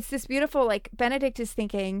this beautiful, Benedict is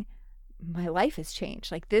thinking, my life has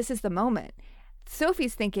changed. This is the moment.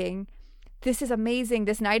 Sophie's thinking, this is amazing.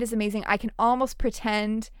 This night is amazing. I can almost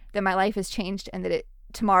pretend that my life has changed and that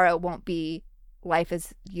tomorrow won't be life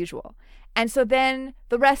as usual. And so then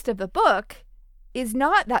the rest of the book is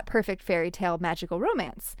not that perfect fairy tale magical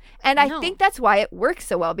romance. And I think that's why it works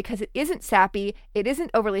so well, because it isn't sappy, it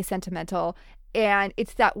isn't overly sentimental, and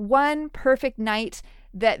it's that one perfect night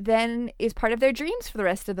that then is part of their dreams for the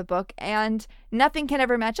rest of the book, and nothing can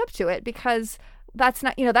ever match up to it, because that's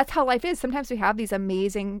not, that's how life is. Sometimes we have these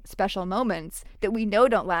amazing special moments that we know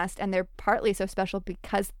don't last, and they're partly so special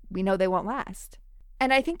because we know they won't last.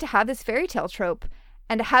 And I think to have this fairy tale trope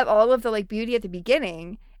and to have all of the beauty at the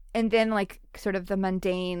beginning, and then sort of the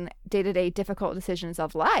mundane day-to-day difficult decisions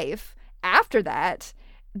of life after that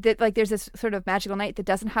there's this sort of magical night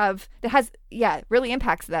that really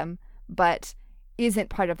impacts them, but isn't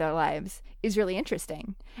part of their lives, is really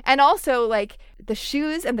interesting. And also the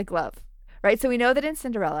shoes and the glove, right? So we know that in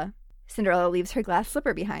Cinderella leaves her glass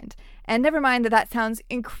slipper behind. And never mind that sounds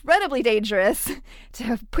incredibly dangerous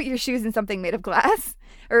to put your shoes in something made of glass,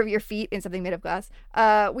 or your feet in something made of glass.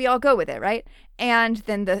 We all go with it, right? And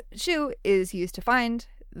then the shoe is used to find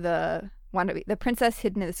the princess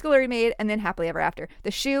hidden in the scullery maid, and then happily ever after.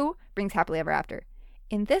 The shoe brings happily ever after.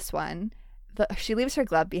 In this one, she leaves her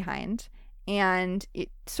glove behind, And it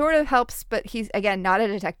sort of helps, but he's, again, not a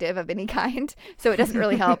detective of any kind, so it doesn't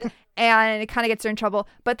really help. And it kind of gets her in trouble.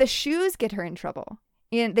 But the shoes get her in trouble.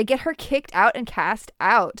 And they get her kicked out and cast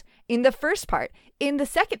out in the first part. In the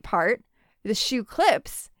second part, the shoe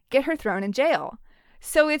clips get her thrown in jail.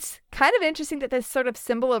 So it's kind of interesting that this sort of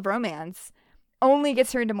symbol of romance only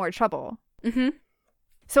gets her into more trouble. Mm-hmm.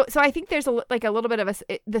 So I think there's a little bit of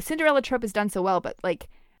the Cinderella trope is done so well, but like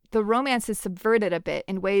the romance is subverted a bit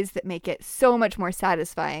in ways that make it so much more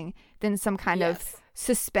satisfying than some kind of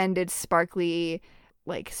suspended, sparkly,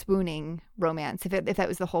 like spooning romance. If that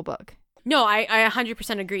was the whole book. No, I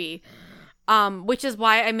 100% agree. Which is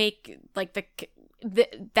why I make like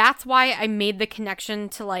that's why I made the connection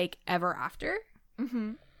to like Ever After.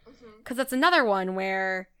 Mm-hmm. Because that's another one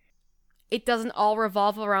where it doesn't all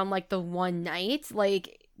revolve around like the one night.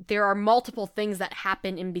 Like there are multiple things that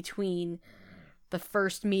happen in between the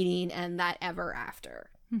first meeting and that Ever After.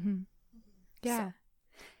 Mm-hmm. Yeah.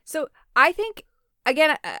 So I think,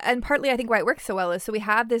 again, and partly I think why it works so well is so we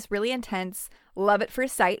have this really intense love at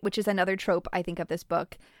first sight, which is another trope, I think, of this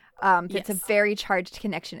book. It's a very charged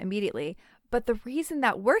connection immediately. But the reason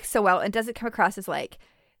that works so well and doesn't come across as like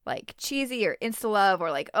cheesy or insta-love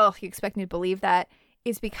or like, oh, you expect me to believe that,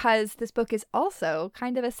 is because this book is also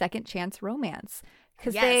kind of a second chance romance.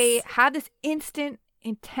 Because they have this instant,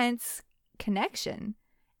 intense connection,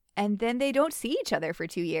 and then they don't see each other for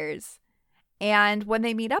 2 years. And when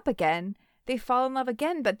they meet up again, they fall in love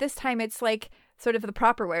again, but this time it's like sort of the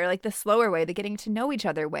proper way, or like the slower way, the getting to know each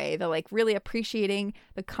other way, the like really appreciating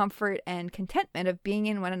the comfort and contentment of being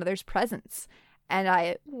in one another's presence. And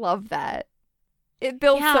I love that. It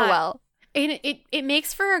builds so well. And it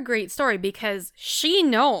makes for a great story because she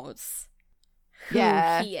knows who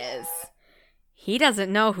he is. He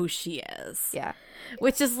doesn't know who she is. Yeah.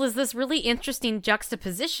 Which was this really interesting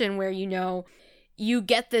juxtaposition where, you know, you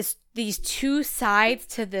get these two sides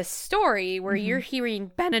to this story where you're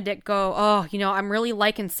hearing Benedict go, oh, you know, I'm really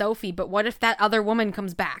liking Sophie, but what if that other woman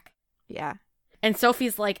comes back? Yeah. And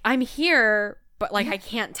Sophie's like, I'm here, but like I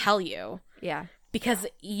can't tell you. Yeah. Because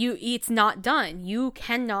it's not done. You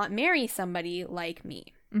cannot marry somebody like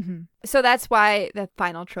me. Mm-hmm. So that's why the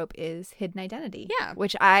final trope is hidden identity. Yeah.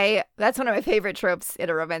 Which that's one of my favorite tropes in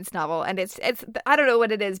a romance novel. And it's I don't know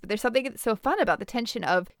what it is, but there's something so fun about the tension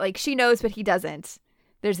of like she knows but he doesn't.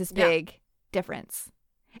 There's this big difference.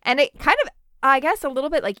 And it kind of, I guess, a little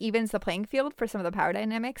bit like evens the playing field for some of the power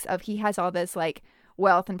dynamics of he has all this like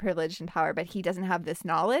wealth and privilege and power, but he doesn't have this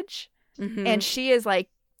knowledge. Mm-hmm. And she is like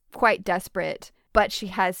quite desperate, but she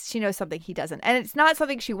knows something he doesn't. And it's not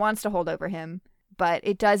something she wants to hold over him, but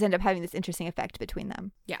it does end up having this interesting effect between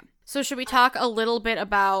them. Yeah. So should we talk a little bit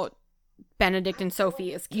about Benedict and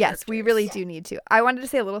Sophie as characters? Yes, we really do need to. I wanted to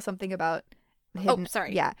say a little something about the hidden... Oh,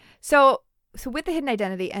 sorry. Yeah. So with the hidden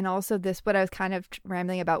identity and also this, what I was kind of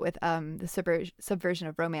rambling about with the subversion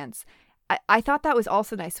of romance, I thought that was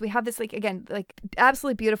also nice. So we have this, like, again, like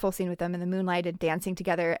absolutely beautiful scene with them in the moonlight and dancing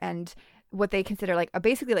together and what they consider like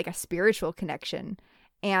basically like a spiritual connection.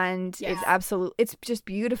 And it's just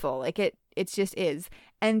beautiful. Like it just is.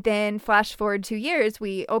 And then flash forward 2 years,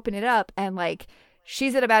 we open it up and like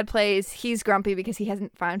she's at a bad place. He's grumpy because he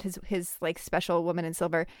hasn't found his like special woman in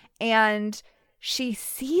silver. And she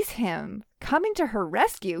sees him coming to her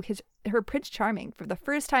rescue, her Prince Charming, for the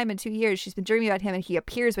first time in 2 years. She's been dreaming about him and he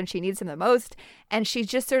appears when she needs him the most. And she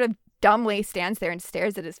just sort of dumbly stands there and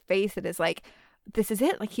stares at his face and is like, this is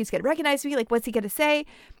it. Like, he's going to recognize me. Like, what's he going to say?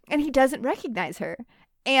 And he doesn't recognize her.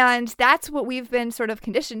 And that's what we've been sort of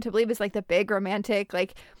conditioned to believe is like the big romantic,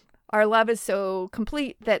 like our love is so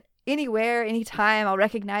complete that anywhere, anytime I'll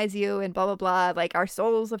recognize you and blah, blah, blah. Like our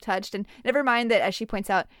souls have touched. And never mind that, as she points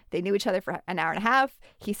out, they knew each other for an hour and a half.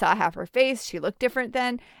 He saw half her face. She looked different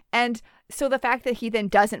then. And so the fact that he then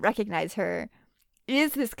doesn't recognize her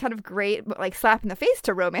is this kind of great like slap in the face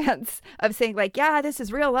to romance of saying like, yeah, this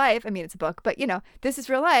is real life. I mean, it's a book, but you know, this is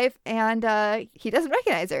real life. And he doesn't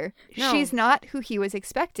recognize her. No. She's not who he was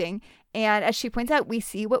expecting. And as she points out, we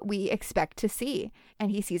see what we expect to see.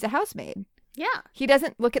 And he sees a housemaid. Yeah. He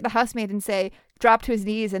doesn't look at the housemaid and say, drop to his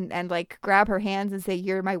knees and like grab her hands and say,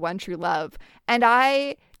 you're my one true love. And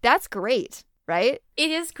that's great. Right?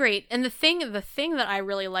 It is great. And the thing that I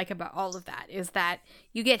really like about all of that is that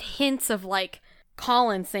you get hints of like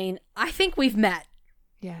Colin saying, I think we've met.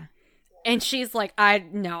 Yeah. And she's like,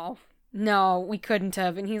 no, we couldn't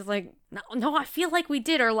have. And he's like, no, I feel like we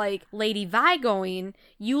did. Or like Lady Vi going,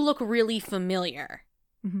 you look really familiar.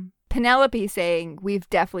 Mm-hmm. Penelope saying, we've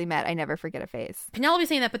definitely met. I never forget a face. Penelope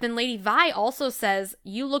saying that, but then Lady Vi also says,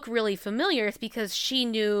 you look really familiar. It's because she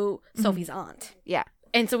knew Sophie's aunt. Yeah.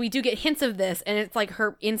 And so we do get hints of this, and it's like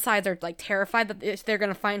her insides are like terrified that they're going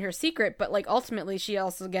to find her secret, but like ultimately she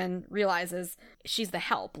also again realizes she's the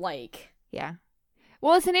help. Like, yeah.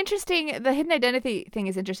 Well, it's the hidden identity thing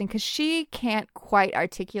is interesting because she can't quite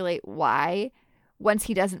articulate why once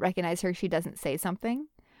he doesn't recognize her, she doesn't say something.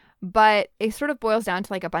 But it sort of boils down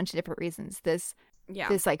to like a bunch of different reasons. This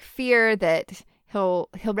like fear that he'll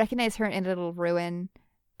recognize her and it'll ruin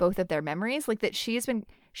both of their memories. Like that she's been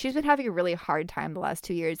having a really hard time the last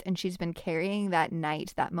 2 years, and she's been carrying that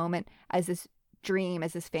night, that moment, as this dream,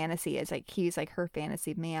 as this fantasy, as like he's like her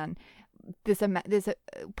fantasy man. There's a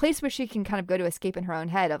place where she can kind of go to escape in her own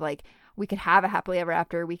head of like, we could have a happily ever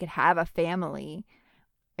after, we could have a family.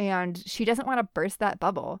 And she doesn't want to burst that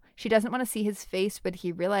bubble. She doesn't want to see his face, but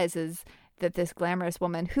he realizes that this glamorous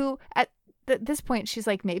woman who at this point, she's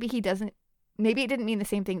like, maybe it didn't mean the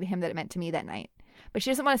same thing to him that it meant to me that night. But she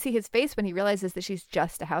doesn't want to see his face when he realizes that she's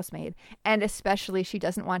just a housemaid. And especially she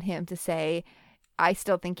doesn't want him to say, I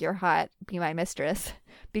still think you're hot, be my mistress,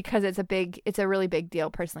 because it's a really big deal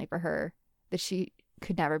personally for her that she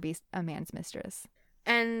could never be a man's mistress.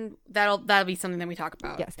 And that'll be something that we talk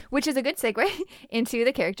about. Yes, which is a good segue into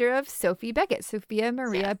the character of Sophie Beckett, Sophia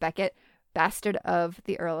Maria Beckett, bastard of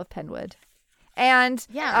the Earl of Penwood. And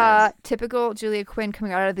typical Julia Quinn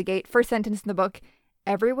coming out of the gate, first sentence in the book,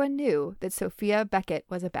 everyone knew that Sophia Beckett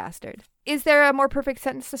was a bastard. Is there a more perfect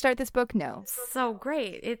sentence to start this book? No. So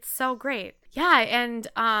great. It's so great. Yeah, and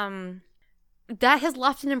that has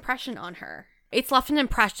left an impression on her. It's left an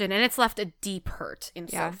impression, and it's left a deep hurt in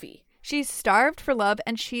Sophie. She's starved for love,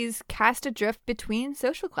 and she's cast adrift between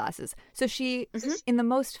social classes. So she, in the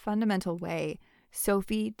most fundamental way,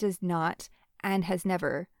 Sophie does not and has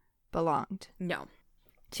never belonged. No.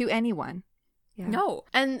 To anyone. Yeah. No.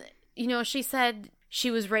 And, she said she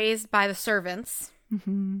was raised by the servants,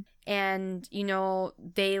 and,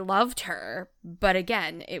 they loved her. But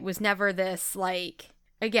again, it was never this, like,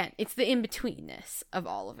 again, it's the in-betweenness of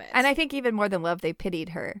all of it. And I think even more than love, they pitied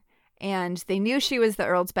her. And they knew she was the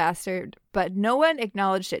Earl's bastard, but no one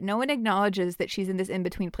acknowledged it. No one acknowledges that she's in this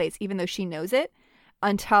in-between place, even though she knows it,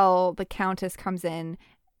 until the Countess comes in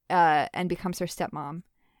and becomes her stepmom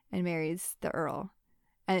and marries the Earl.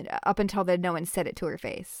 And up until then, no one said it to her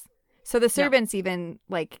face. So the servants even,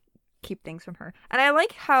 like, keep things from her. And I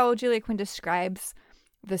like how Julia Quinn describes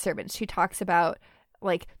the servants. She talks about,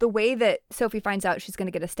 like, the way that Sophie finds out she's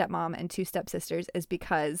going to get a stepmom and 2 stepsisters is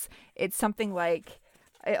because it's something like...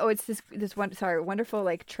 it's this wonderful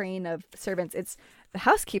like train of servants. It's the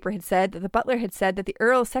housekeeper had said that the butler had said that the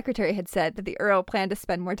Earl's secretary had said that the Earl planned to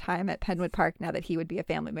spend more time at Penwood Park now that he would be a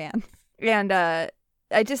family man. And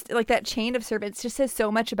I just like that chain of servants just says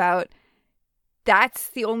so much about that's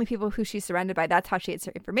the only people who she's surrounded by. That's how she gets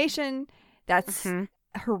her information. That's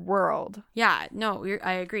her world. Yeah, no,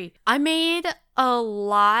 I agree. I made a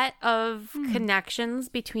lot of connections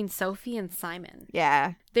between Sophie and Simon.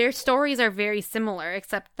 Yeah. Their stories are very similar,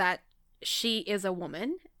 except that she is a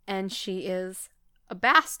woman and she is a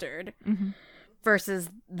bastard versus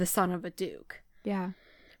the son of a duke. Yeah.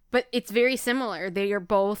 But it's very similar. They are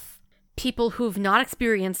both people who've not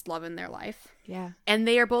experienced love in their life. Yeah. And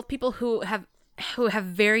they are both people who have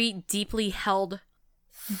very deeply held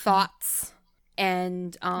thoughts.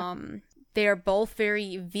 And they are both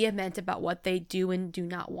very vehement about what they do and do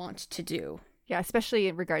not want to do. Yeah, especially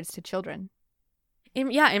in regards to children.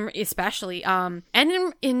 Especially.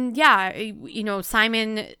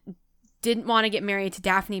 Simon didn't want to get married to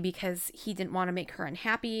Daphne because he didn't want to make her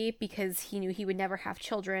unhappy, because he knew he would never have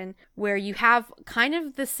children, where you have kind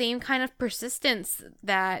of the same kind of persistence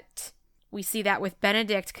that we see that with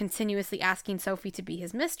Benedict continuously asking Sophie to be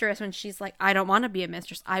his mistress when she's like, I don't want to be a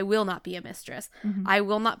mistress. I will not be a mistress. I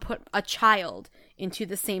will not put a child into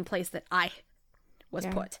the same place that I was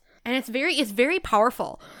put. And it's very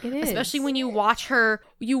powerful. It is. Especially when you watch her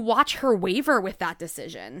waver with that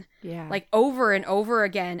decision. Yeah. Like over and over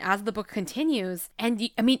again as the book continues. And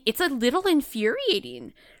it's a little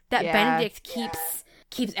infuriating that Benedict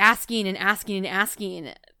keeps asking and asking and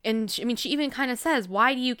asking. And she even kind of says,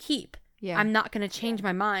 why do you keep? Yeah. I'm not going to change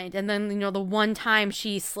my mind. And then, the one time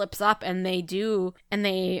she slips up and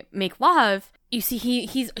they make love, you see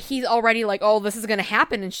he's already like, oh, this is going to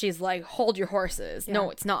happen. And she's like, hold your horses. Yeah.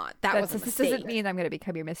 No, it's not. That was a mistake. This doesn't mean I'm going to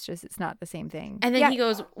become your mistress. It's not the same thing. And then he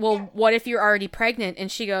goes, well, what if you're already pregnant?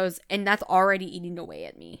 And she goes, and that's already eating away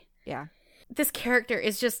at me. Yeah. This character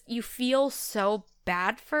is just, you feel so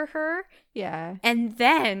bad for her. Yeah. And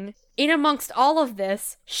then, in amongst all of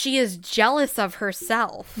this, she is jealous of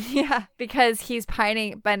herself. Yeah, because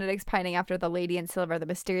Benedict's pining after the lady in silver, the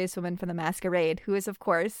mysterious woman from the masquerade, who is, of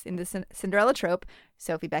course, in the Cinderella trope,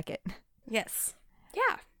 Sophie Beckett. Yes.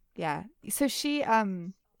 Yeah. Yeah. So she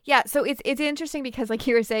yeah, so it's interesting because like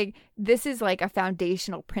you were saying, this is like a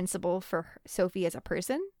foundational principle for Sophie as a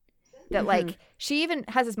person. That like she even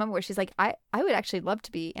has this moment where she's like, I would actually love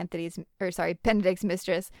to be Benedict's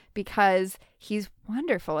mistress because he's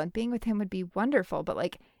wonderful and being with him would be wonderful, but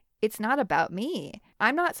like it's not about me.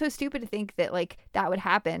 I'm not so stupid to think that like that would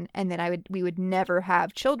happen and then we would never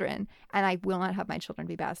have children, and I will not have my children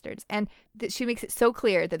be bastards. And she makes it so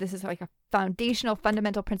clear that this is like a foundational,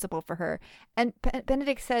 fundamental principle for her. And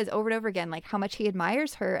Benedict says over and over again like how much he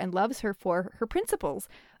admires her and loves her for her principles,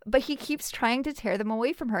 but he keeps trying to tear them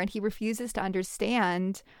away from her, and he refuses to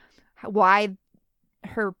understand why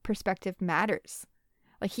her perspective matters.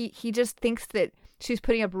 Like he just thinks that she's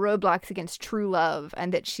putting up roadblocks against true love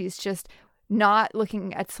and that she's just not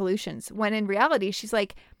looking at solutions. When in reality, she's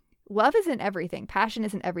like, love isn't everything. Passion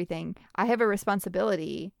isn't everything. I have a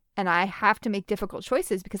responsibility and I have to make difficult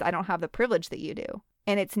choices because I don't have the privilege that you do.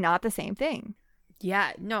 And it's not the same thing.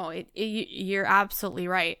 Yeah, no, you're absolutely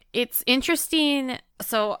right. It's interesting.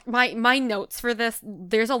 So my notes for this,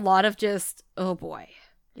 there's a lot of just, oh boy.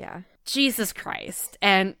 Yeah. Jesus Christ.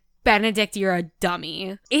 And Benedict, you're a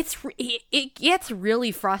dummy. It gets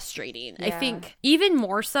really frustrating. Yeah. I think even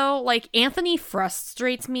more so, like Anthony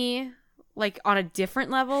frustrates me like on a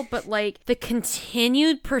different level, but like the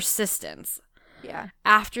continued persistence. Yeah.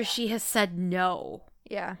 After she has said no.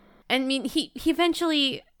 Yeah. I mean, he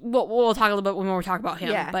eventually, we'll talk a little bit when we talk about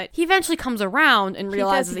him, but he eventually comes around and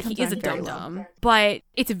realizes that he is a dum-dum. But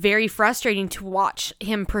it's very frustrating to watch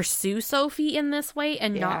him pursue Sophie in this way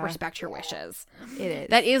and not respect her wishes. It is.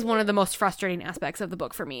 That is one of the most frustrating aspects of the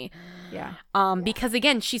book for me. Yeah. Because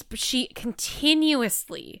again, she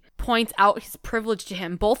continuously points out his privilege to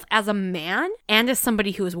him, both as a man and as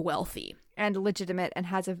somebody who is wealthy. And legitimate and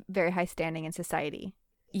has a very high standing in society.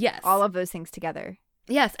 Yes. All of those things together.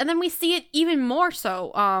 Yes, and then we see it even more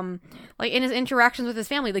so, like in his interactions with his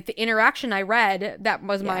family, like the interaction I read, that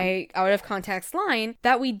was my out of context line,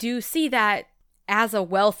 that we do see that as a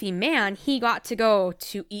wealthy man, he got to go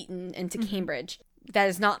to Eton and to Cambridge. That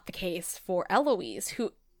is not the case for Eloise,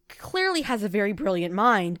 who clearly has a very brilliant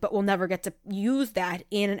mind, but will never get to use that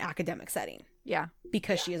in an academic setting. Yeah.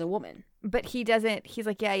 Because she is a woman. But he's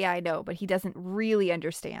like, yeah, I know, but he doesn't really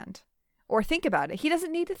understand. Or think about it. He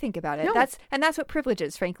doesn't need to think about it. No. That's what privilege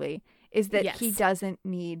is, frankly, is that he doesn't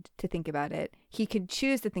need to think about it. He can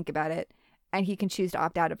choose to think about it, and he can choose to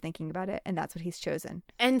opt out of thinking about it, and that's what he's chosen.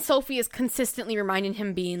 And Sophie is consistently reminding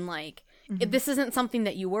him, being like, this isn't something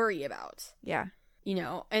that you worry about. Yeah. You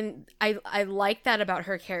know, and I like that about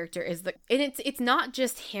her character is that, and it's not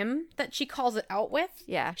just him that she calls it out with.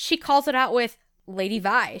 Yeah. She calls it out with Lady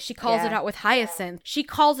Vi. She calls it out with Hyacinth. She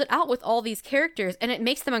calls it out with all these characters, and it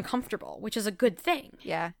makes them uncomfortable, which is a good thing.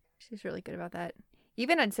 Yeah, she's really good about that.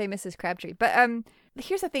 Even I'd say Mrs. Crabtree. But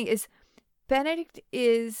here's the thing: is Benedict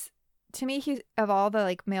is, to me, he's of all the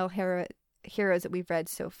like male heroes that we've read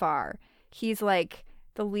so far, he's like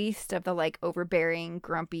the least of the like overbearing,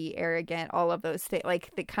 grumpy, arrogant, all of those things,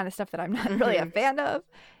 like the kind of stuff that I'm not really a fan of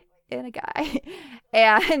in a guy.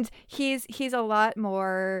 And he's a lot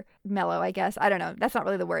more mellow, I guess. I don't know. That's not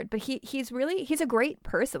really the word, but he's a great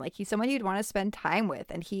person. Like he's someone you'd want to spend time with,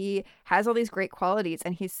 and he has all these great qualities,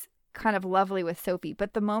 and he's kind of lovely with Sophie.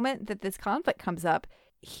 But the moment that this conflict comes up,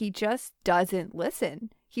 he just doesn't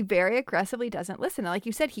listen. He very aggressively doesn't listen. And like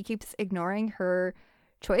you said, he keeps ignoring her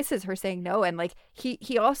choices, her saying no. And like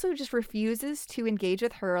he also just refuses to engage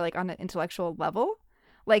with her like on an intellectual level.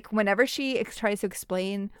 Like, whenever she tries to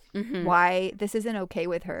explain why this isn't okay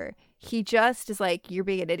with her, he just is like, you're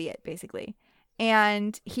being an idiot, basically.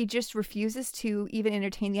 And he just refuses to even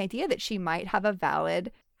entertain the idea that she might have a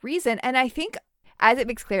valid reason. And I think, as it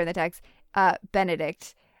makes clear in the text,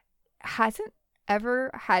 Benedict hasn't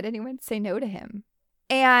ever had anyone say no to him.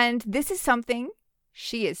 And this is something,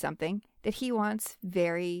 she is something, that he wants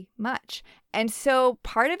very much. And so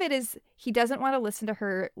part of it is he doesn't want to listen to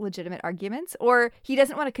her legitimate arguments, or he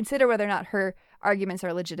doesn't want to consider whether or not her arguments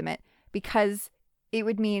are legitimate, because it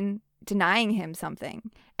would mean denying him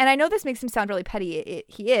something. And I know this makes him sound really petty.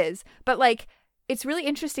 He is, but like, it's really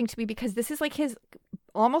interesting to me because this is like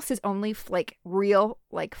almost his only like real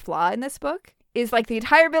like flaw in this book, is like the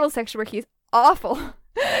entire middle section where he's awful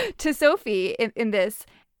to Sophie in this.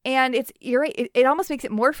 And you're right, it almost makes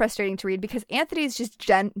it more frustrating to read because Anthony is just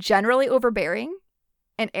generally overbearing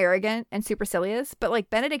and arrogant and supercilious, but like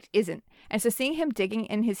Benedict isn't. And so seeing him digging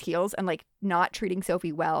in his heels and like not treating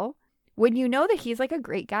Sophie well, when you know that he's like a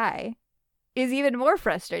great guy, is even more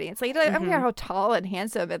frustrating. It's like, I don't care how tall and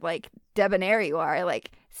handsome and like debonair you are, like,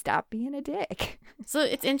 stop being a dick. So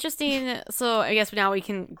it's interesting. So I guess now we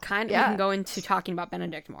can we can go into talking about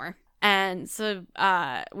Benedict more. And so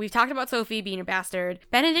we've talked about Sophie being a bastard.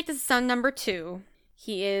 Benedict is son number 2.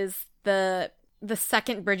 He is the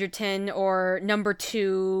second Bridgerton, or number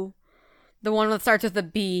 2, the one that starts with a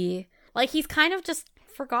B. Like, he's kind of just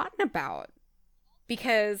forgotten about,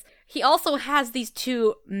 because he also has these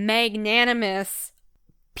 2 magnanimous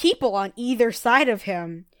people on either side of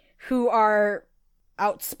him who are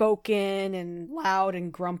outspoken and loud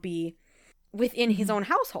and grumpy within his own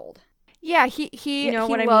household. Yeah, he you know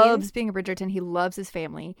he what I loves mean? being a Bridgerton. He loves his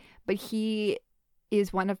family, but he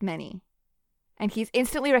is one of many. And he's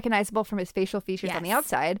instantly recognizable from his facial features on the Yes.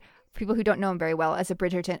 outside, people who don't know him very well, as a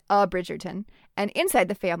Bridgerton. And inside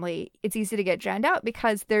the family, it's easy to get drowned out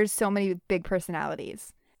because there's so many big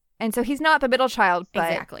personalities. And so he's not the middle child,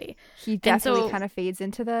 but Exactly. he definitely so- kind of fades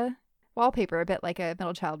into the wallpaper a bit like a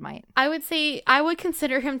middle child might. I would say I would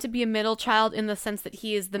consider him to be a middle child in the sense that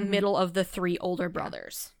he is the middle of the 3 older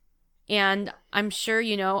brothers. And I'm sure,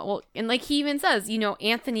 well, and like he even says,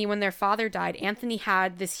 Anthony, when their father died, Anthony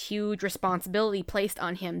had this huge responsibility placed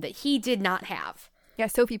on him that he did not have. Yeah,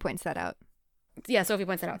 Sophie points that out. Yeah, Sophie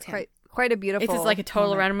points that out to him. Quite a beautiful. It's just like a total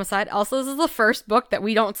moment. random aside. Also, this is the first book that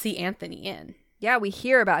we don't see Anthony in. Yeah, we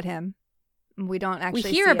hear about him. We don't actually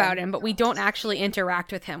We hear see about him, but we don't actually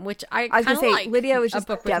interact with him, which I I was kind gonna of say, like. Lydia was a just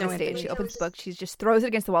book with no devastated. Anthony. She opens the book, she just throws it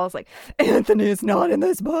against the wall. It's like, Anthony is not in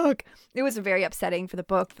this book. It was very upsetting for the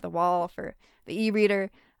book, for the wall, for the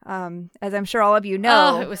e-reader. As I'm sure all of you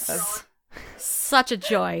know. Oh, it was such a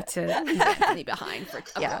joy to leave Anthony behind for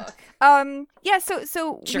a Yeah. book. Yeah, so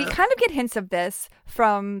Sure. we kind of get hints of this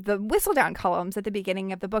from the Whistledown columns at the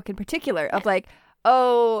beginning of the book in particular, of like,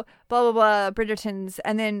 oh, blah, blah, blah, Bridgertons.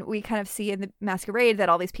 And then we kind of see in the Masquerade that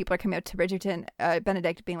all these people are coming out to Bridgerton,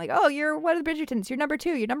 Benedict being like, oh, you're one of the Bridgertons, you're number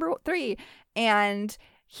 2, you're number 3. And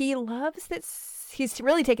he loves that, he's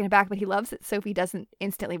really taken aback, but he loves that Sophie doesn't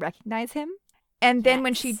instantly recognize him. And then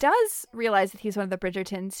when she Yes. does realize that he's one of the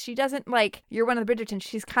Bridgertons, she doesn't like, you're one of the Bridgertons.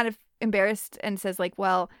 She's kind of embarrassed and says like,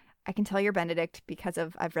 well, I can tell you're Benedict because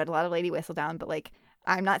I've read a lot of Lady Whistledown, but like,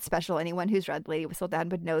 I'm not special. Anyone who's read Lady Whistledown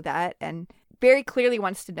would know that. And very clearly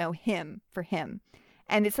wants to know him for him.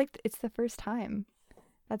 And it's like, it's the first time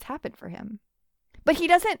that's happened for him. But he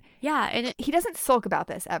doesn't he doesn't sulk about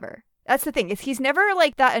this ever. That's the thing, is he's never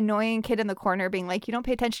like that annoying kid in the corner being like, you don't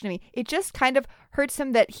pay attention to me. It just kind of hurts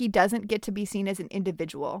him that he doesn't get to be seen as an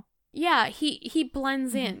individual. Yeah, he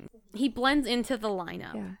blends in. He blends into the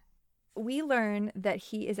lineup. Yeah. We learn that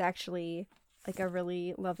he is actually like a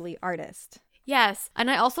really lovely artist. Yes,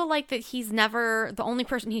 and I also like that he's never, the only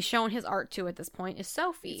person he's shown his art to at this point is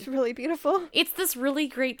Sophie. It's really beautiful. It's this really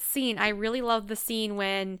great scene. I really love the scene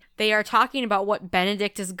when they are talking about what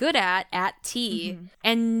Benedict is good at tea,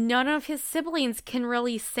 and none of his siblings can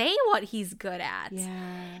really say what he's good at.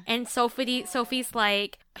 Yeah. And Sophie's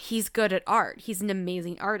like, he's good at art. He's an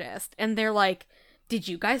amazing artist. And they're like, did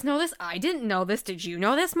you guys know this? I didn't know this. Did you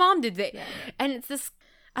know this, Mom? Did they? Yeah. And it's this,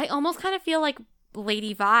 I almost kind of feel like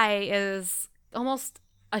Lady Vi is almost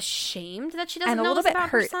ashamed that she doesn't And a know little this bit about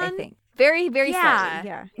hurt, her son. I think. Very, very Yeah. slightly.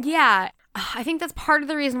 Yeah. Yeah. I think that's part of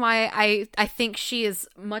the reason why I think she is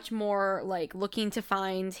much more like looking to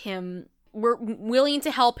find him. We're willing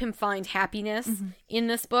to help him find happiness in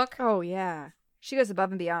this book. Oh, yeah. She goes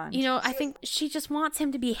above and beyond. I think she just wants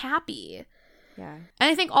him to be happy. Yeah. And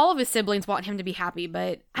I think all of his siblings want him to be happy,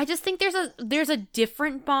 but I just think there's a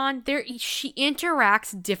different bond. She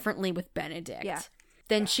interacts differently with Benedict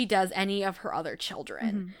than she does any of her other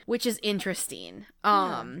children, which is interesting.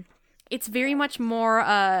 It's very much more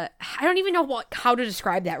I don't even know how to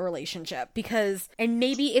describe that relationship, because, and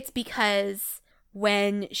maybe it's because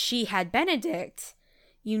when she had Benedict,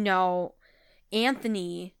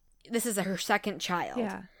 Anthony, this is her second child.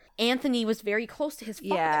 Yeah. Anthony was very close to his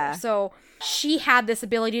father. Yeah. So she had this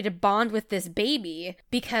ability to bond with this baby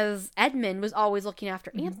because Edmund was always looking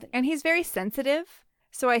after Anthony. And he's very sensitive.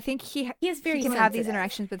 So I think he He is very can have these sensitive.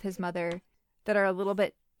 interactions with his mother that are a little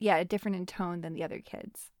bit, different in tone than the other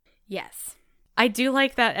kids. Yes. I do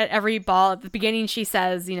like that at every ball at the beginning she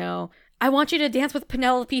says, I want you to dance with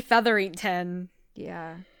Penelope Featherington.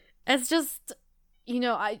 Yeah. It's just,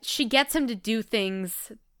 she gets him to do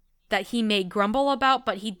things that he may grumble about,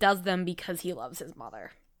 but he does them because he loves his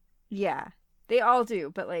mother. Yeah. They all do,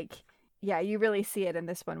 but you really see it in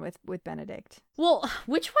this one with Benedict. Well,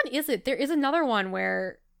 which one is it? There is another one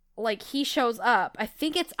where he shows up. I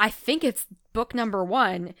think it's book number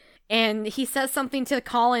 1, and he says something to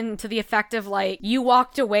Colin to the effect of you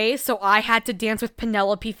walked away, so I had to dance with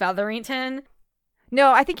Penelope Featherington.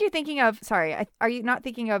 No, I think you're thinking of, are you not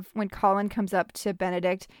thinking of when Colin comes up to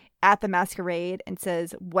Benedict at the Masquerade and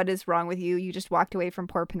says, what is wrong with you? You just walked away from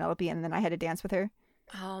poor Penelope and then I had to dance with her.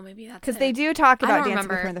 Oh, maybe that's because it. they do talk I about don't dancing with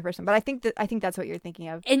remember. her in the first one, but I think that's what you're thinking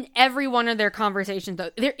of. In every one of their conversations,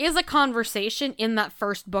 though, there is a conversation in that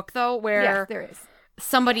first book, though, where Yes, there is.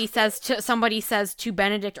 somebody says to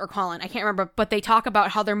Benedict or Colin, I can't remember, but they talk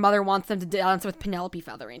about how their mother wants them to dance with Penelope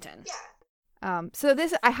Featherington. So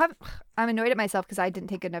this, I'm annoyed at myself because I didn't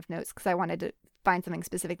take enough notes because I wanted to find something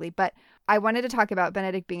specifically, but I wanted to talk about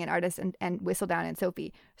Benedict being an artist and Whistledown and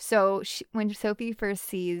Sophie. So when Sophie first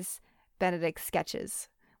sees Benedict's sketches,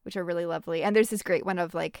 which are really lovely, and there's this great one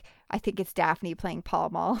of like, I think it's Daphne playing Pall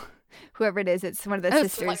Mall, whoever it is, it's one of the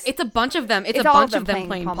sisters. It's a bunch of them. It's a all bunch of them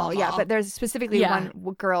playing Pall Mall. Yeah, but there's specifically one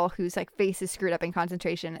girl whose like face is screwed up in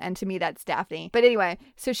concentration, and to me that's Daphne. But anyway,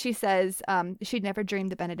 so she says she'd never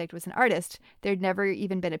dreamed that Benedict was an artist. There'd never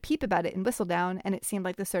even been a peep about it in Whistledown, and it seemed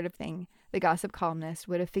like the sort of thing the gossip columnist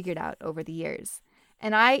would have figured out over the years.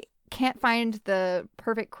 And I can't find the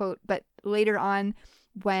perfect quote, but later on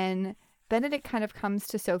when Benedict kind of comes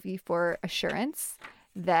to Sophie for assurance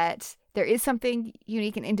that there is something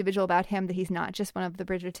unique and individual about him, that he's not just one of the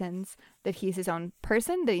Bridgertons, that he's his own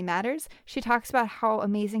person, that he matters. She talks about how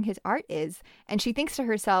amazing his art is, and she thinks to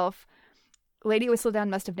herself, Lady Whistledown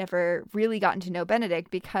must have never really gotten to know Benedict,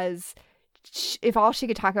 because if all she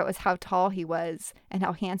could talk about was how tall he was and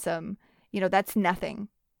how handsome, that's nothing.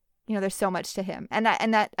 There's so much to him. And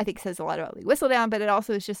that I think says a lot about Lady Whistledown, but it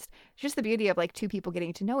also is just the beauty of like two people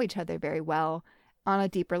getting to know each other very well on a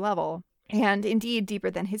deeper level. And indeed deeper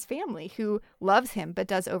than his family, who loves him but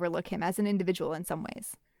does overlook him as an individual in some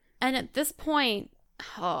ways. And at this point,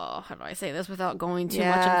 how do I say this without going too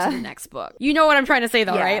much into the next book? You know what I'm trying to say,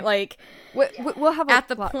 though, right? Like, we'll have at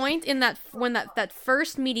the point in when that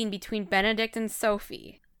first meeting between Benedict and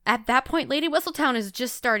Sophie. At that point, Lady Whistledown is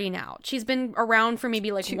just starting out. She's been around for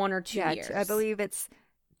maybe like 1 or 2 years. I believe it's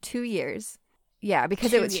 2 years. Yeah,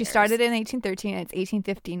 because she started in 1813 and it's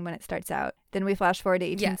 1815 when it starts out. Then we flash forward to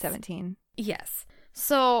 1817. Yes.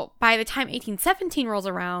 So by the time 1817 rolls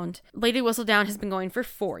around, Lady Whistledown has been going for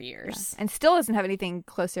 4 years. Yeah. And still doesn't have anything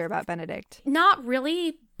closer about Benedict. Not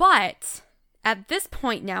really, but at this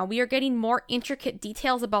point now, we are getting more intricate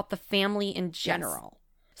details about the family in general.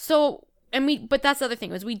 Yes. So, but that's the other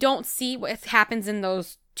thing, is we don't see what happens in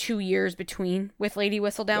those 2 years between with Lady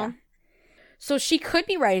Whistledown. Yeah. So she could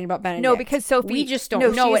be writing about Benedict. No, because Sophie... We just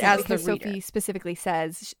don't know it as the reader. Sophie specifically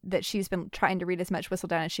says that she's been trying to read as much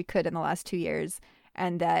Whistledown as she could in the last 2 years,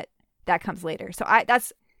 and that comes later. So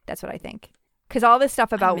that's what I think. Because all this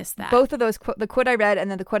stuff about both of those, the quote I read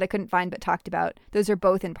and then the quote I couldn't find but talked about, those are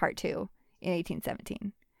both in part 2 in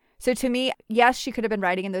 1817. So to me, yes, she could have been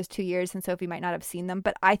writing in those 2 years and Sophie might not have seen them,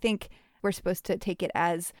 but I think we're supposed to take it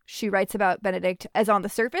as she writes about Benedict as on the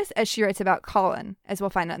surface as she writes about Colin, as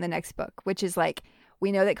we'll find out in the next book, which is like,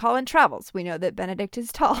 we know that Colin travels. We know that Benedict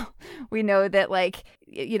is tall. We know that, like,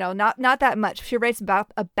 not that much. She writes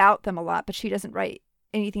about them a lot, but she doesn't write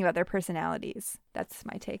anything about their personalities. That's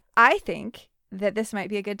my take. I think that this might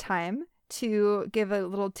be a good time to give a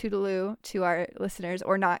little toodaloo to our listeners,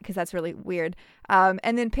 or not, because that's really weird, and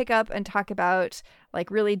then pick up and talk about,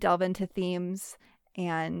 like, really delve into themes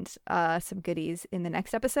and some goodies in the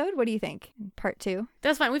next episode. What do you think? Part 2?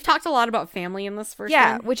 That's fine. We've talked a lot about family in this first one.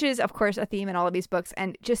 Yeah, which is, of course, a theme in all of these books,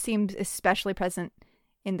 and just seems especially present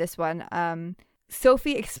in this one.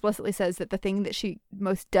 Sophie explicitly says that the thing that she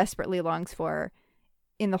most desperately longs for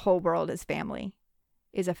in the whole world is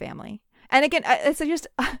a family. And again, it's just,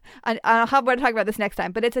 I'll talk about this next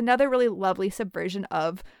time, but it's another really lovely subversion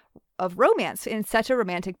of romance in such a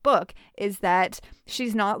romantic book, is that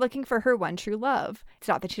she's not looking for her one true love. It's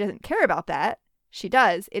not that she doesn't care about that. She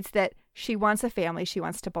does. It's that she wants a family. She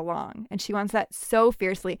wants to belong. And she wants that so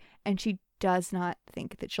fiercely. And she does not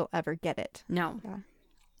think that she'll ever get it. No. Yeah.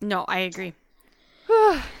 No, I agree.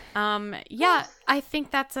 Yeah, I think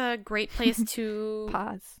that's a great place to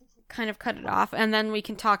pause. Kind of cut it off. And then we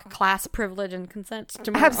can talk class, privilege, and consent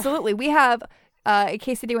tomorrow. Absolutely. We have... in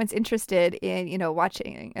case anyone's interested in,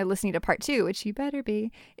 watching and listening to part 2, which you better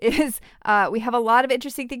be, is we have a lot of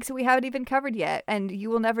interesting things that we haven't even covered yet, and you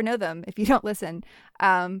will never know them if you don't listen.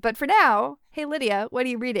 But for now, hey, Lydia, what are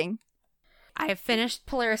you reading? I have finished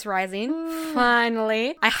Polaris Rising,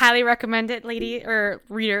 finally. I highly recommend it, ladies,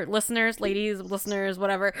 listeners,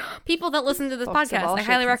 whatever. People that listen to this podcast, I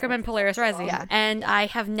highly recommend Polaris Rising. Yeah. And I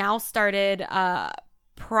have now started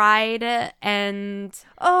Pride and...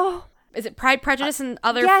 Oh, is it Pride, Prejudice, and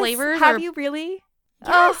Other Flavors? Have you really?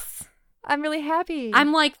 Yes. Oh, I'm really happy.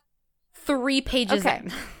 I'm like 3 pages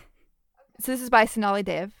in. So this is by Sonali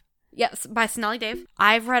Dev. Yes, by Sonali Dev.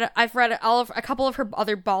 I've read a couple of her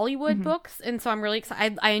other Bollywood books, and so I'm really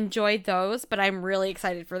excited. I enjoyed those, but I'm really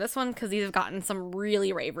excited for this one because these have gotten some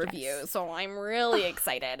really rave reviews. So I'm really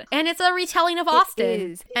excited. And it's a retelling of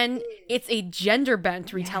Austen, and it's a gender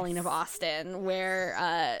bent retelling of Austen,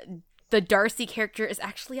 where the Darcy character is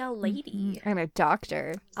actually a lady. I'm a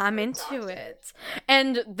doctor. I'm into it,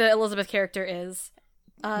 and the Elizabeth character is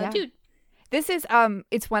dude. This is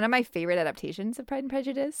it's one of my favorite adaptations of Pride and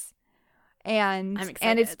Prejudice. And I'm excited.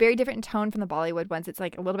 And it's very different in tone from the Bollywood ones. It's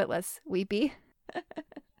like a little bit less weepy.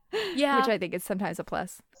 Yeah. Which I think is sometimes a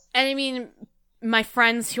plus. And I mean, my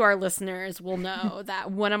friends who are listeners will know that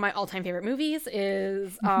one of my all-time favorite movies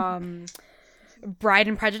is Bride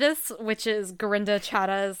and Prejudice, which is Gorinda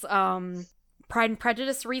Chadha's Pride and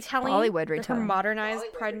Prejudice retelling. Bollywood retelling. Her modernized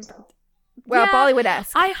Pride and Prejudice. Well, yeah,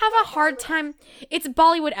 Bollywood-esque. I have a hard time. It's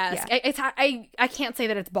Bollywood-esque. Yeah. I can't say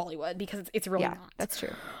that it's Bollywood because it's really not. That's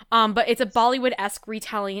true. But it's a Bollywood-esque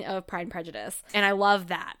retelling of Pride and Prejudice, and I love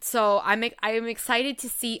that. So I'm excited to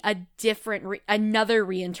see another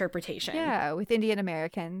reinterpretation. Yeah, with Indian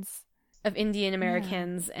Americans. Of Indian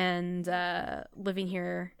Americans and living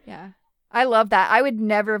here. Yeah, I love that. I would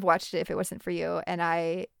never have watched it if it wasn't for you, and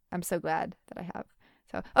I'm so glad that I have.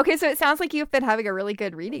 So, okay, so it sounds like you've been having a really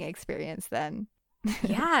good reading experience then.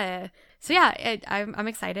 Yeah. So yeah, I'm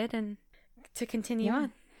excited and to continue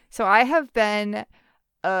on. So I have been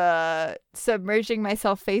submerging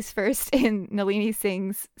myself face first in Nalini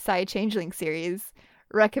Singh's Sai Changeling series,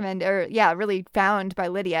 really found by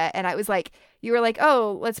Lydia. And I was like, you were like,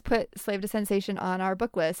 oh, let's put Slave to Sensation on our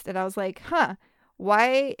book list. And I was like,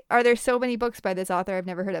 why are there so many books by this author I've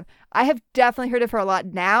never heard of? I have definitely heard of her a lot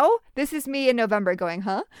now. This is me in November going,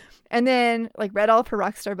 And then read all of her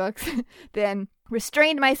Rockstar books, then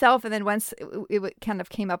restrained myself. And then once it kind of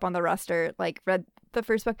came up on the roster, read the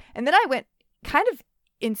first book. And then I went kind of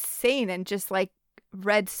insane and just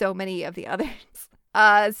read so many of the others.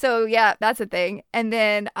 So yeah, that's a thing. And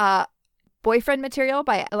then Boyfriend Material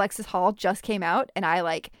by Alexis Hall just came out and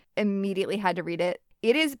I immediately had to read it.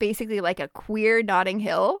 It is basically like a queer Notting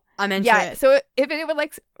Hill. I'm into it. So if anyone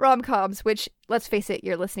likes rom-coms, which, let's face it,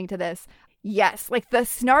 you're listening to this. Yes, the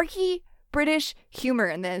snarky British humor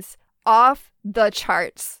in this, off the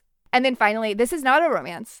charts. And then finally, this is not a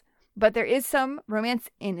romance, but there is some romance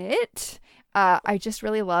in it. I just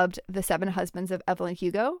really loved The Seven Husbands of Evelyn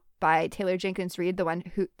Hugo by Taylor Jenkins Reid,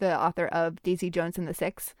 the author of Daisy Jones and the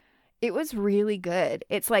Six. It was really good.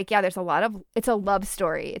 It's it's a love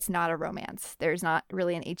story. It's not a romance. There's not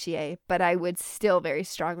really an HEA, but I would still very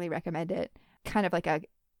strongly recommend it. Kind of like a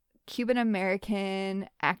Cuban-American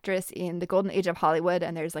actress in the golden age of Hollywood,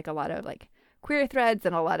 and there's a lot of queer threads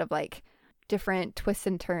and a lot of different twists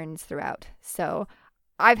and turns throughout. So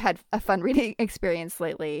I've had a fun reading experience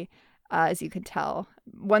lately, as you can tell.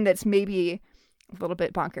 One that's maybe a little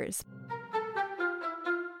bit bonkers.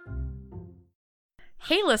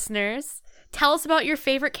 Hey listeners, tell us about your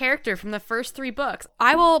favorite character from the first 3 books.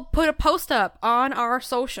 I will put a post up on our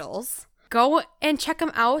socials. Go and check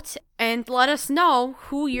them out and let us know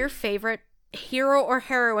who your favorite hero or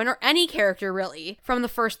heroine or any character really from the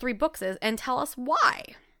first 3 books is and tell us why.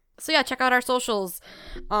 So yeah, check out our socials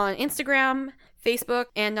on Instagram, Facebook,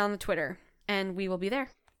 and on the Twitter, and we will be there.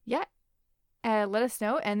 Yeah. Let us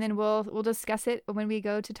know, and then we'll discuss it when we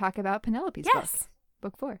go to talk about Penelope's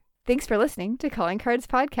book 4. Thanks for listening to Calling Cards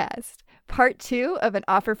Podcast. Part 2 of An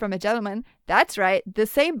Offer from a Gentleman. That's right, the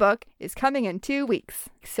same book is coming in 2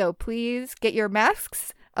 weeks. So please get your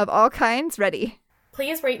masks of all kinds ready.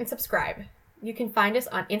 Please rate and subscribe. You can find us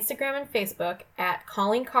on Instagram and Facebook at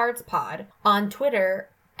Calling Cards Pod, on Twitter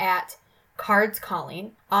at Cards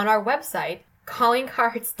Calling, on our website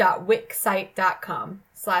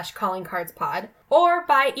callingcards.wixsite.com/callingcardspod, or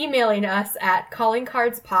by emailing us at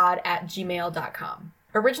callingcardspod@gmail.com.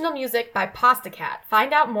 Original music by Pastacat.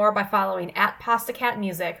 Find out more by following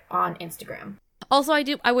 @PastaCatMusic on Instagram. Also,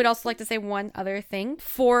 I would also like to say one other thing.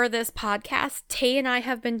 For this podcast, Tay and I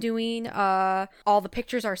have been doing all the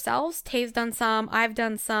pictures ourselves. Tay's done some. I've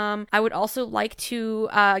done some. I would also like to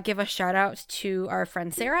give a shout out to our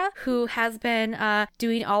friend Sarah, who has been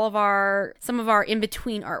doing some of our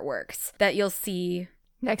in-between artworks that you'll see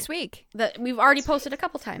next week. That we've already posted a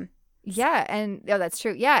couple times. Yeah, and that's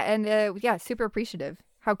true. Yeah, and super appreciative.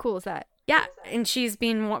 How cool is that? Yeah, and she's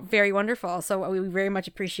been very wonderful, so we very much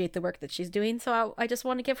appreciate the work that she's doing, so I just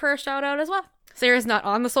want to give her a shout out as well. Sarah's not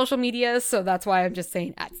on the social medias, so that's why I'm just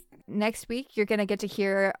saying that. Next week, you're going to get to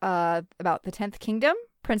hear about the 10th Kingdom,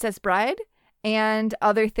 Princess Bride, and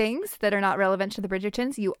other things that are not relevant to the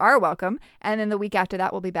Bridgertons. You are welcome. And then the week after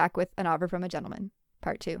that, we'll be back with An Offer from a Gentleman,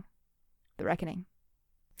 Part 2, The Reckoning.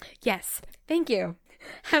 Yes, thank you.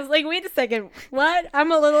 I was like, wait a second, what?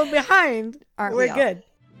 I'm a little behind. Aren't We're we all? good.